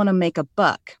just want to make a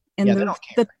buck. And they don't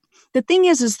care. The thing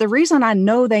is the reason I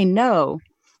know they know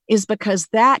is because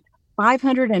that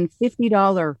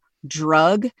 $550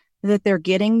 drug that they're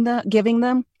giving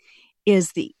them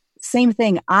is the same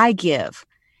thing I give,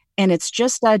 and it's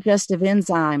just digestive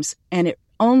enzymes, and it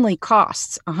only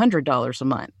costs $100 a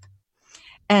month.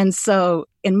 And so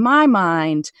in my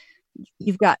mind,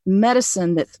 you've got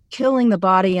medicine that's killing the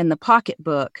body and the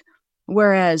pocketbook,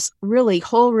 whereas really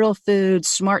whole real food,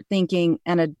 smart thinking,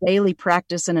 and a daily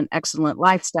practice and an excellent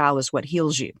lifestyle is what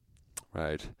heals you.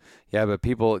 Right. Yeah, but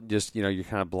people just, you're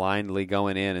kind of blindly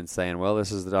going in and saying, well, this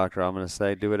is the doctor, I'm going to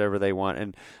say, do whatever they want.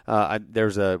 And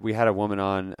we had a woman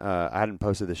on, I hadn't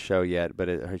posted the show yet, but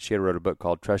she had wrote a book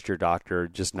called Trust Your Doctor,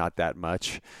 Just Not That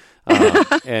Much.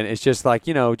 And it's just like,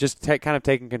 just kind of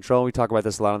taking control. We talk about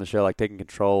this a lot on the show, like taking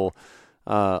control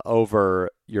over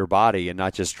your body and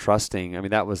not just trusting. I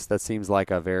mean, that seems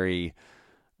like a very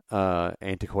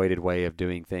antiquated way of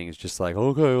doing things, just like,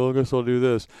 okay, well, I guess I'll do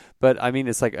this. But I mean,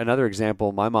 it's like another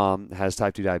example. My mom has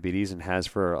type 2 diabetes and has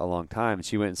for a long time. And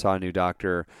she went and saw a new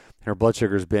doctor. Her blood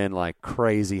sugar's been like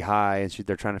crazy high, and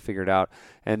they're trying to figure it out.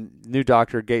 And new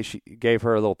doctor gave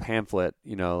her a little pamphlet,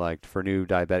 like for new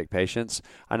diabetic patients.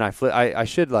 And I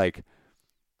should like.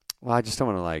 Well, I just don't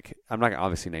want to like. I'm not gonna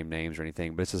obviously name names or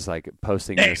anything, but it's just like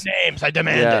posting this names. I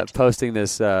demand it. Posting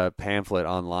this pamphlet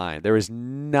online. There is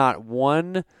not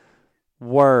one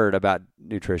word about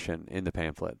nutrition in the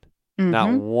pamphlet. Mm-hmm.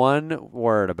 Not one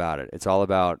word about it. It's all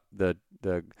about the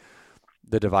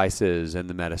devices and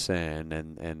the medicine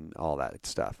and all that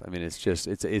stuff. I mean, it's just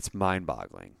it's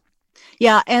mind-boggling.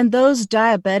 Yeah, and those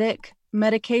diabetic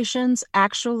medications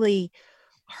actually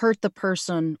hurt the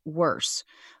person worse.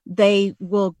 They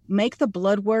will make the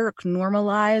blood work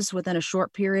normalize within a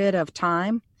short period of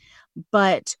time,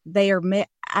 but they are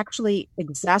actually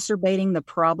exacerbating the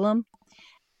problem.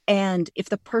 And if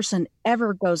the person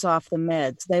ever goes off the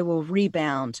meds, they will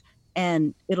rebound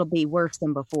and it'll be worse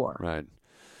than before. Right.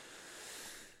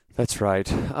 That's right.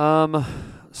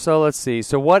 So let's see.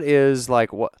 So what is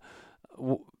like what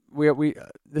we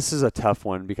this is a tough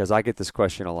one because I get this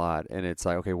question a lot, and it's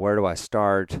like, okay, where do I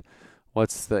start?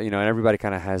 What's the, and everybody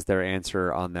kind of has their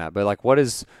answer on that. But like, what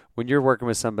is, when you're working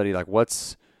with somebody, like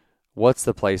what's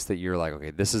the place that you're like,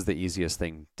 okay, this is the easiest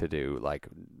thing to do, like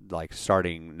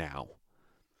starting now?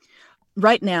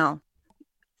 Right now,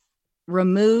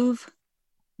 remove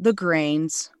the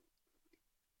grains,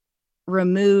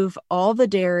 remove all the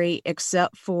dairy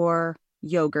except for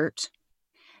yogurt,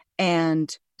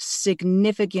 and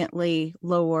significantly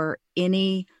lower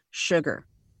any sugar.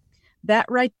 That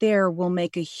right there will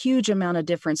make a huge amount of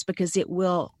difference because it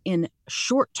will, in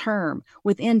short term,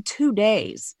 within 2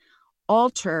 days,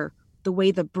 alter the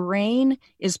way the brain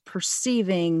is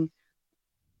perceiving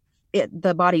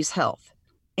the body's health.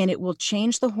 And it will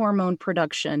change the hormone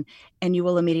production, and you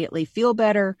will immediately feel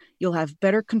better. You'll have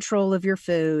better control of your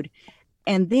food.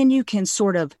 And then you can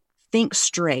sort of think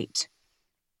straight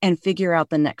and figure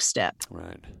out the next step.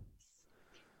 Right.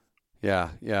 Yeah.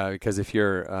 Because if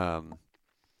you're,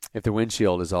 if the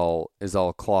windshield is all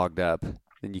clogged up,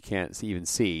 then you can't even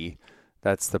see.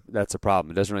 That's a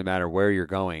problem. It doesn't really matter where you're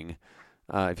going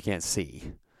if you can't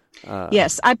see.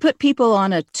 Yes, I put people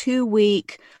on a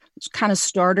 2-week kind of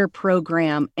starter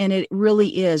program, and it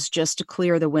really is just to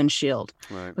clear the windshield.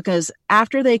 Right. Because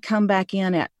after they come back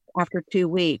in after 2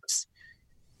 weeks,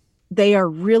 they are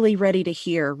really ready to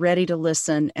hear, ready to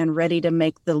listen, and ready to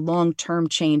make the long-term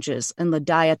changes in the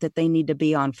diet that they need to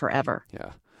be on forever.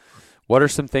 Yeah. What are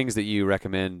some things that you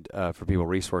recommend for people,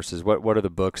 resources? What are the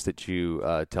books that you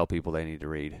tell people they need to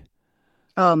read?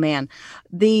 Oh, man.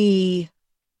 The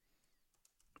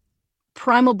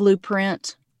Primal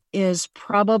Blueprint is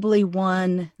probably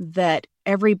one that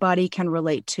everybody can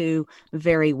relate to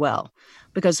very well,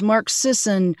 because Mark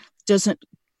Sisson doesn't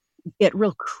get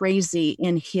real crazy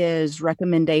in his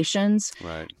recommendations.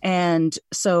 Right. And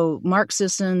so Mark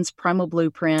Sisson's Primal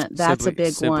Blueprint, that's a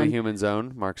big one. Simply Human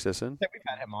Zone, Mark Sisson. Yeah, we've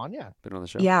had him on, yeah. Been on the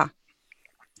show. Yeah.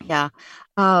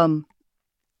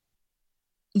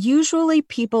 Usually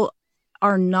people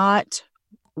are not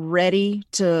ready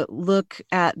to look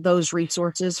at those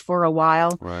resources for a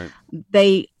while. Right.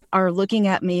 They are looking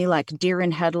at me like deer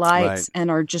in headlights, Right. and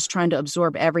are just trying to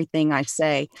absorb everything I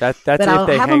say. That's But if I'll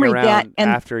they have hang them read around that, and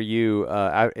after you,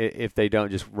 if they don't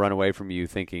just run away from you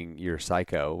thinking you're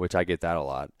psycho, which I get that a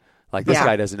lot. Like, this Yeah.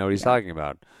 guy doesn't know what he's talking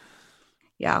about.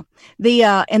 yeah,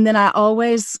 and then I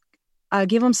always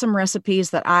give them some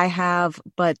recipes that I have,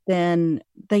 but then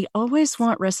they always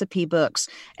want recipe books.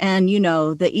 And,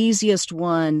 the easiest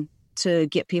one to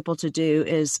get people to do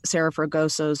is Sarah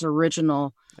Fragoso's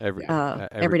original Everyday Paleo.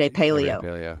 Everyday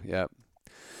Paleo, yep.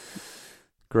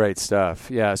 Great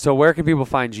stuff. Yeah. So where can people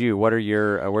find you? Where's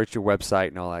your website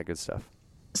and all that good stuff?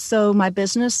 So my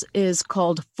business is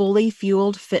called Fully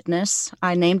Fueled Fitness.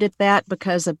 I named it that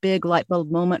because a big light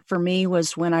bulb moment for me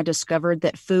was when I discovered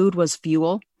that food was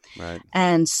fuel. Right.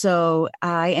 And so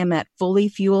I am at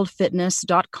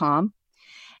fullyfueledfitness.com.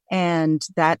 And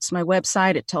that's my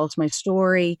website. It tells my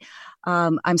story.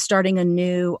 I'm starting a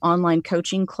new online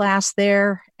coaching class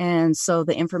there. And so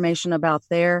the information about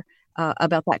that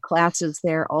class is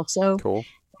there also. Cool.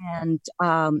 And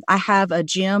I have a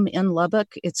gym in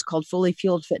Lubbock. It's called Fully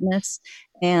Fueled Fitness.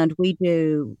 And we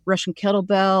do Russian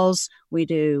kettlebells. We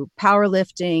do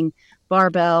powerlifting,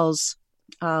 barbells,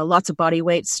 lots of body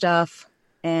weight stuff,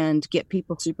 and get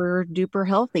people super duper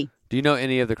healthy. Do you know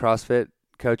any of the CrossFit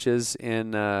coaches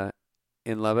in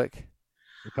Lubbock?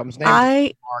 Here comes name.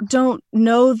 I don't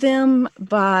know them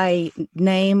by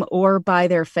name or by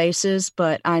their faces,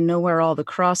 but I know where all the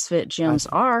CrossFit gyms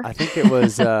are. I think it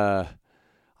was.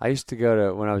 I used to go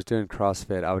to when I was doing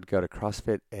CrossFit. I would go to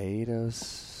CrossFit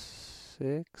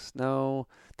 806. No,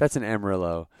 that's in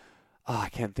Amarillo. Oh, I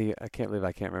can't believe I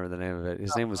can't remember the name of it.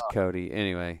 His name was Cody.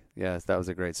 Anyway, yes, that was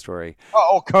a great story.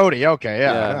 Oh, Cody. Okay,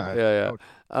 yeah.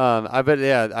 I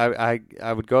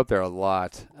would go up there a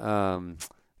lot.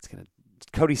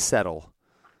 Cody Settle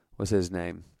was his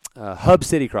name. Hub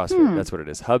City CrossFit. That's what it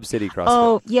is. Hub City CrossFit.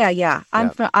 Oh, yeah.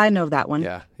 I know that one.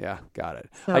 Yeah, got it.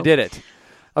 So. I did it.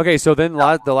 Okay, so then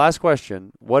the last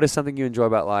question: what is something you enjoy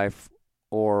about life,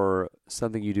 or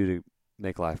something you do to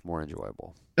make life more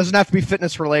enjoyable? Doesn't have to be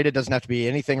fitness related. Doesn't have to be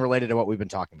anything related to what we've been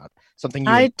talking about. Something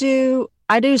you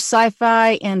I do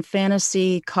sci-fi and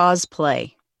fantasy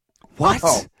cosplay. What?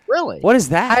 Oh, really? What is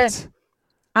that?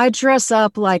 I dress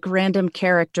up like random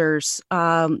characters.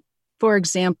 For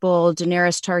example,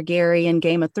 Daenerys Targaryen,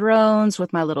 Game of Thrones,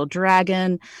 with my little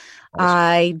dragon.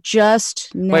 I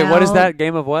just now... Wait, what is that?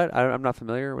 Game of what? I'm not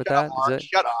familiar with that. Mark, Is it?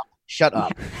 Shut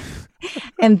up.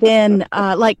 And then,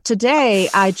 like today,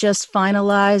 I just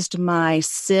finalized my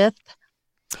Sith.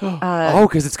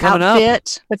 Because it's coming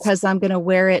outfit, because I'm going to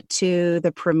wear it to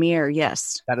the premiere.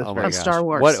 Yes, That is of Star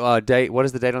Wars. What date? What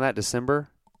is the date on that? December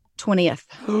 20th.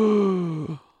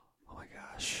 Oh my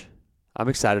gosh, I'm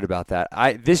excited about that.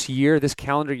 This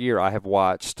calendar year, I have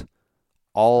watched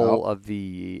all of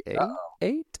the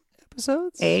eight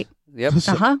episodes. 8. Yep.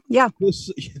 Yeah.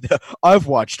 I've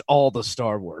watched all the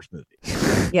Star Wars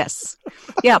movies. Yes.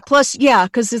 Yeah. Plus,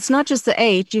 because it's not just the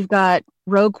 8. You've got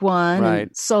Rogue One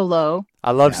and Solo.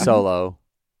 I love Solo.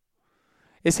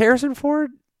 Is Harrison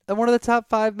Ford one of the top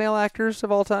 5 male actors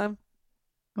of all time?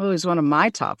 Well, he's one of my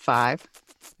top 5.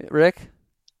 Rick?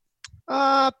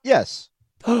 Yes.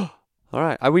 All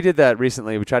right. We did that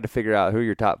recently. We tried to figure out who are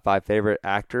your top 5 favorite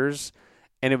actors,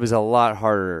 and it was a lot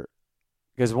harder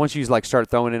because once you start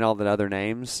throwing in all the other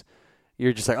names,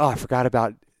 you're just like, oh, I forgot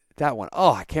about that one.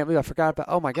 Oh, I can't believe I forgot about.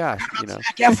 Oh my gosh,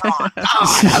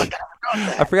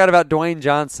 I forgot about Dwayne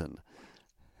Johnson.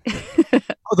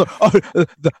 The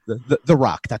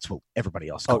Rock. That's what everybody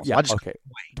else calls him. Okay.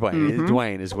 Dwayne.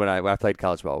 Dwayne is when I played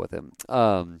college ball with him.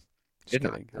 Just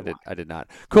kidding. I did not.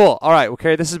 Cool. All right. Well,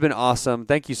 Kerry, this has been awesome.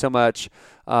 Thank you so much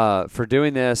for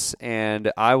doing this,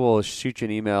 and I will shoot you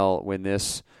an email when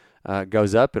this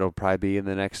goes up. It'll probably be in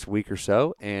the next week or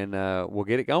so, and we'll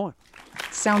get it going.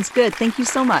 Sounds good. Thank you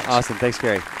so much. Awesome. Thanks,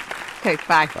 Kerry. Okay.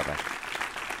 Bye. Bye-bye.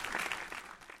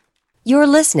 You're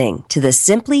listening to the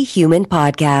Simply Human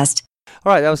podcast.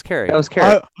 All right. That was Kerry.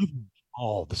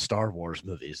 All the Star Wars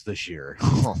movies this year.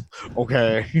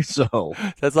 Okay, so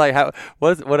that's like how.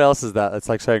 What else is that? It's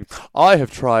like saying I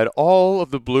have tried all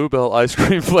of the Bluebell ice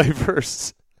cream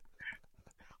flavors.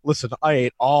 Listen, I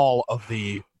ate all of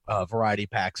the variety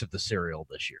packs of the cereal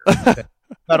this year.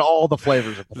 Had all the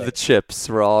flavors of the chips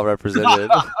were all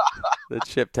represented. The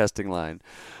chip testing line.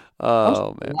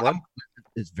 Oh man,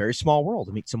 it's a very small world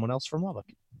to meet someone else from Lubbock.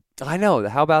 I know.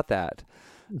 How about that?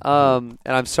 And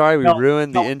I'm sorry we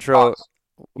ruined the intro.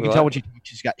 You can tell when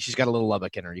she's got a little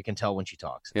Lubbock in her. You can tell when she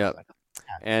talks. Yeah.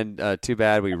 And too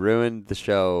bad we ruined the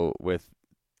show with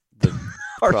the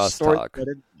crosstalk.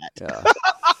 Yeah.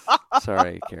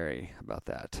 Sorry, Kerry, about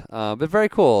that. But very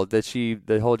cool that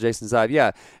the whole Jason's vibe.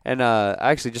 Yeah. And I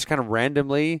actually just kind of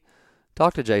randomly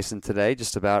talked to Jason today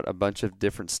just about a bunch of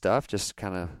different stuff, just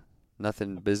kind of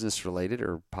nothing business related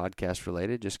or podcast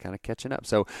related, just kind of catching up.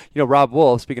 So, Rob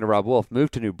Wolf, speaking of Rob Wolf,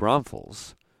 moved to New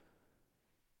Braunfels,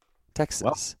 Texas.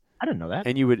 Well, I didn't know that.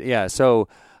 And so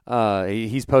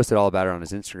he's posted all about it on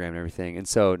his Instagram and everything. And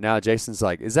so now Jason's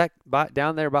like, is that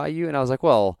down there by you? And I was like,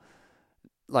 well,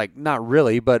 not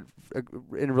really, but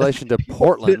in relation to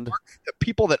Portland. The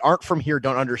people that aren't from here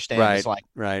don't understand. Right, it's like,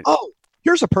 right. Oh,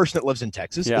 here's a person that lives in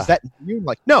Texas. Yeah. Is that you?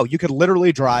 Like, no, you could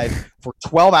literally drive for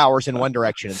 12 hours in one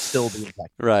direction and still be in Texas.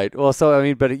 Right. Well,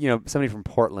 so, but, somebody from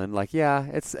Portland,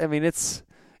 it's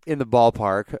in the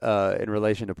ballpark in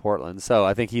relation to Portland. So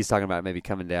I think he's talking about maybe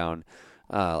coming down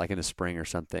in the spring or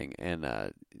something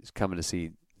and he's coming to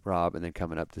see Rob and then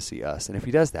coming up to see us. And if he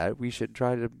does that, we should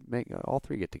try to make all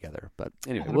 3 get together. But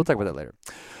anyway, we'll talk about that later.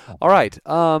 All right.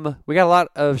 We got a lot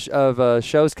of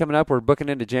shows coming up. We're booking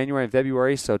into January and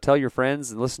February. So tell your friends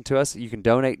and listen to us. You can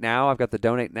donate now. I've got the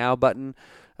donate now button.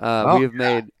 We have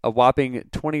made a whopping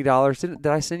 $20. Did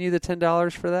I send you the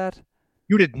 $10 for that?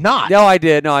 You did not. No, I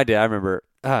did. I remember.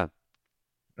 No,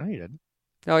 you didn't.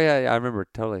 Oh, yeah, I remember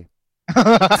totally.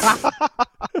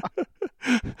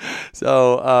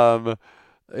 So,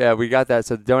 we got that.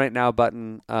 So the donate now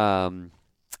button,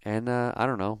 And I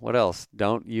don't know what else.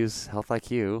 Don't use Health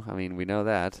IQ. I mean, we know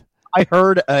that. I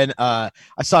heard I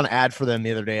saw an ad for them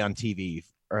the other day on TV,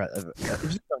 or it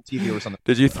was on TV or something.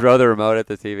 Did you throw the remote at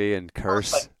the TV and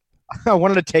curse? I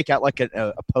wanted to take out like an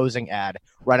opposing ad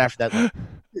right after that. Like,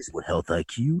 This is what Health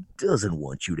IQ doesn't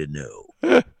want you to know.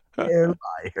 They're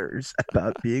liars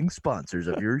about being sponsors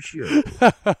of your show.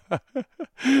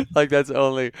 Like that's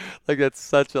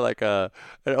such a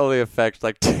it only affects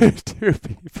like two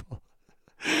people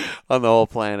on the whole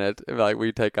planet. Like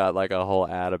we take out like a whole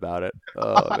ad about it.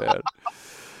 Oh man.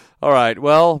 All right.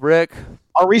 Well, Rick,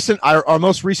 our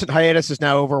most recent hiatus is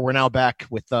now over. We're now back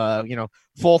with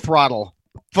full throttle,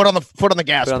 foot on the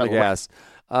gas. Foot on the gas.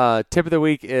 Tip of the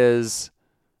week is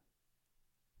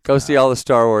go see all the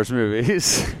Star Wars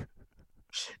movies.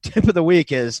 Tip of the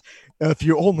week is if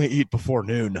you only eat before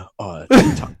noon, 2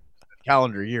 times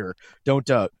calendar year, don't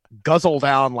guzzle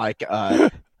down like 2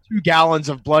 gallons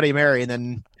of Bloody Mary and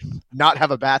then not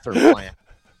have a bathroom plan.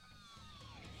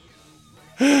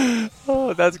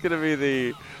 Oh, that's gonna be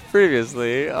the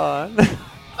previously on.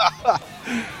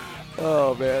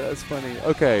 Oh man, that's funny.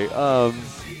 Okay,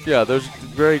 yeah, those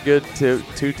very good 2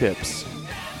 tips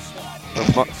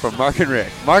from Mark and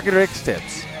Rick. Mark and Rick's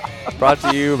tips, brought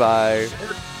to you by.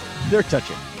 They're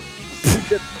touching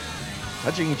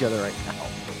each other right now.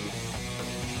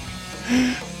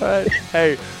 All right.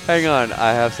 Hey, hang on.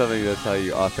 I have something to tell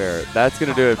you off air. That's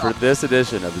going to do it for this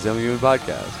edition of the Simply Human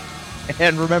Podcast.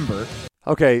 And remember.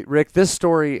 Okay, Rick, this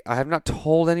story I have not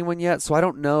told anyone yet, so I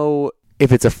don't know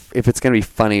if it's going to be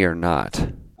funny or not.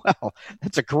 Well,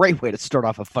 that's a great way to start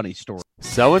off a funny story.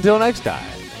 So until next time,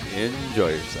 enjoy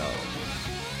yourself.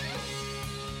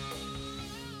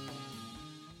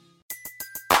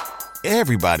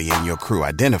 Everybody in your crew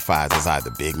identifies as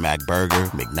either Big Mac Burger,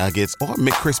 McNuggets, or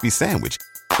McCrispy Sandwich.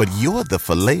 But you're the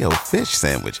Filet-O-Fish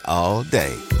Sandwich all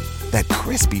day. That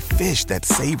crispy fish, that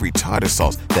savory tartar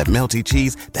sauce, that melty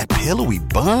cheese, that pillowy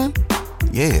bun.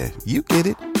 Yeah, you get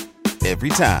it. Every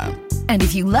time. And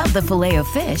if you love the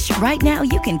Filet-O-Fish, right now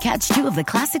you can catch 2 of the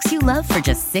classics you love for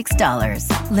just $6.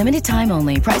 Limited time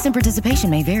only. Price and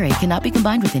participation may vary. Cannot be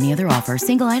combined with any other offer.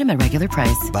 Single item at regular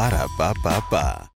price. Ba-da-ba-ba-ba.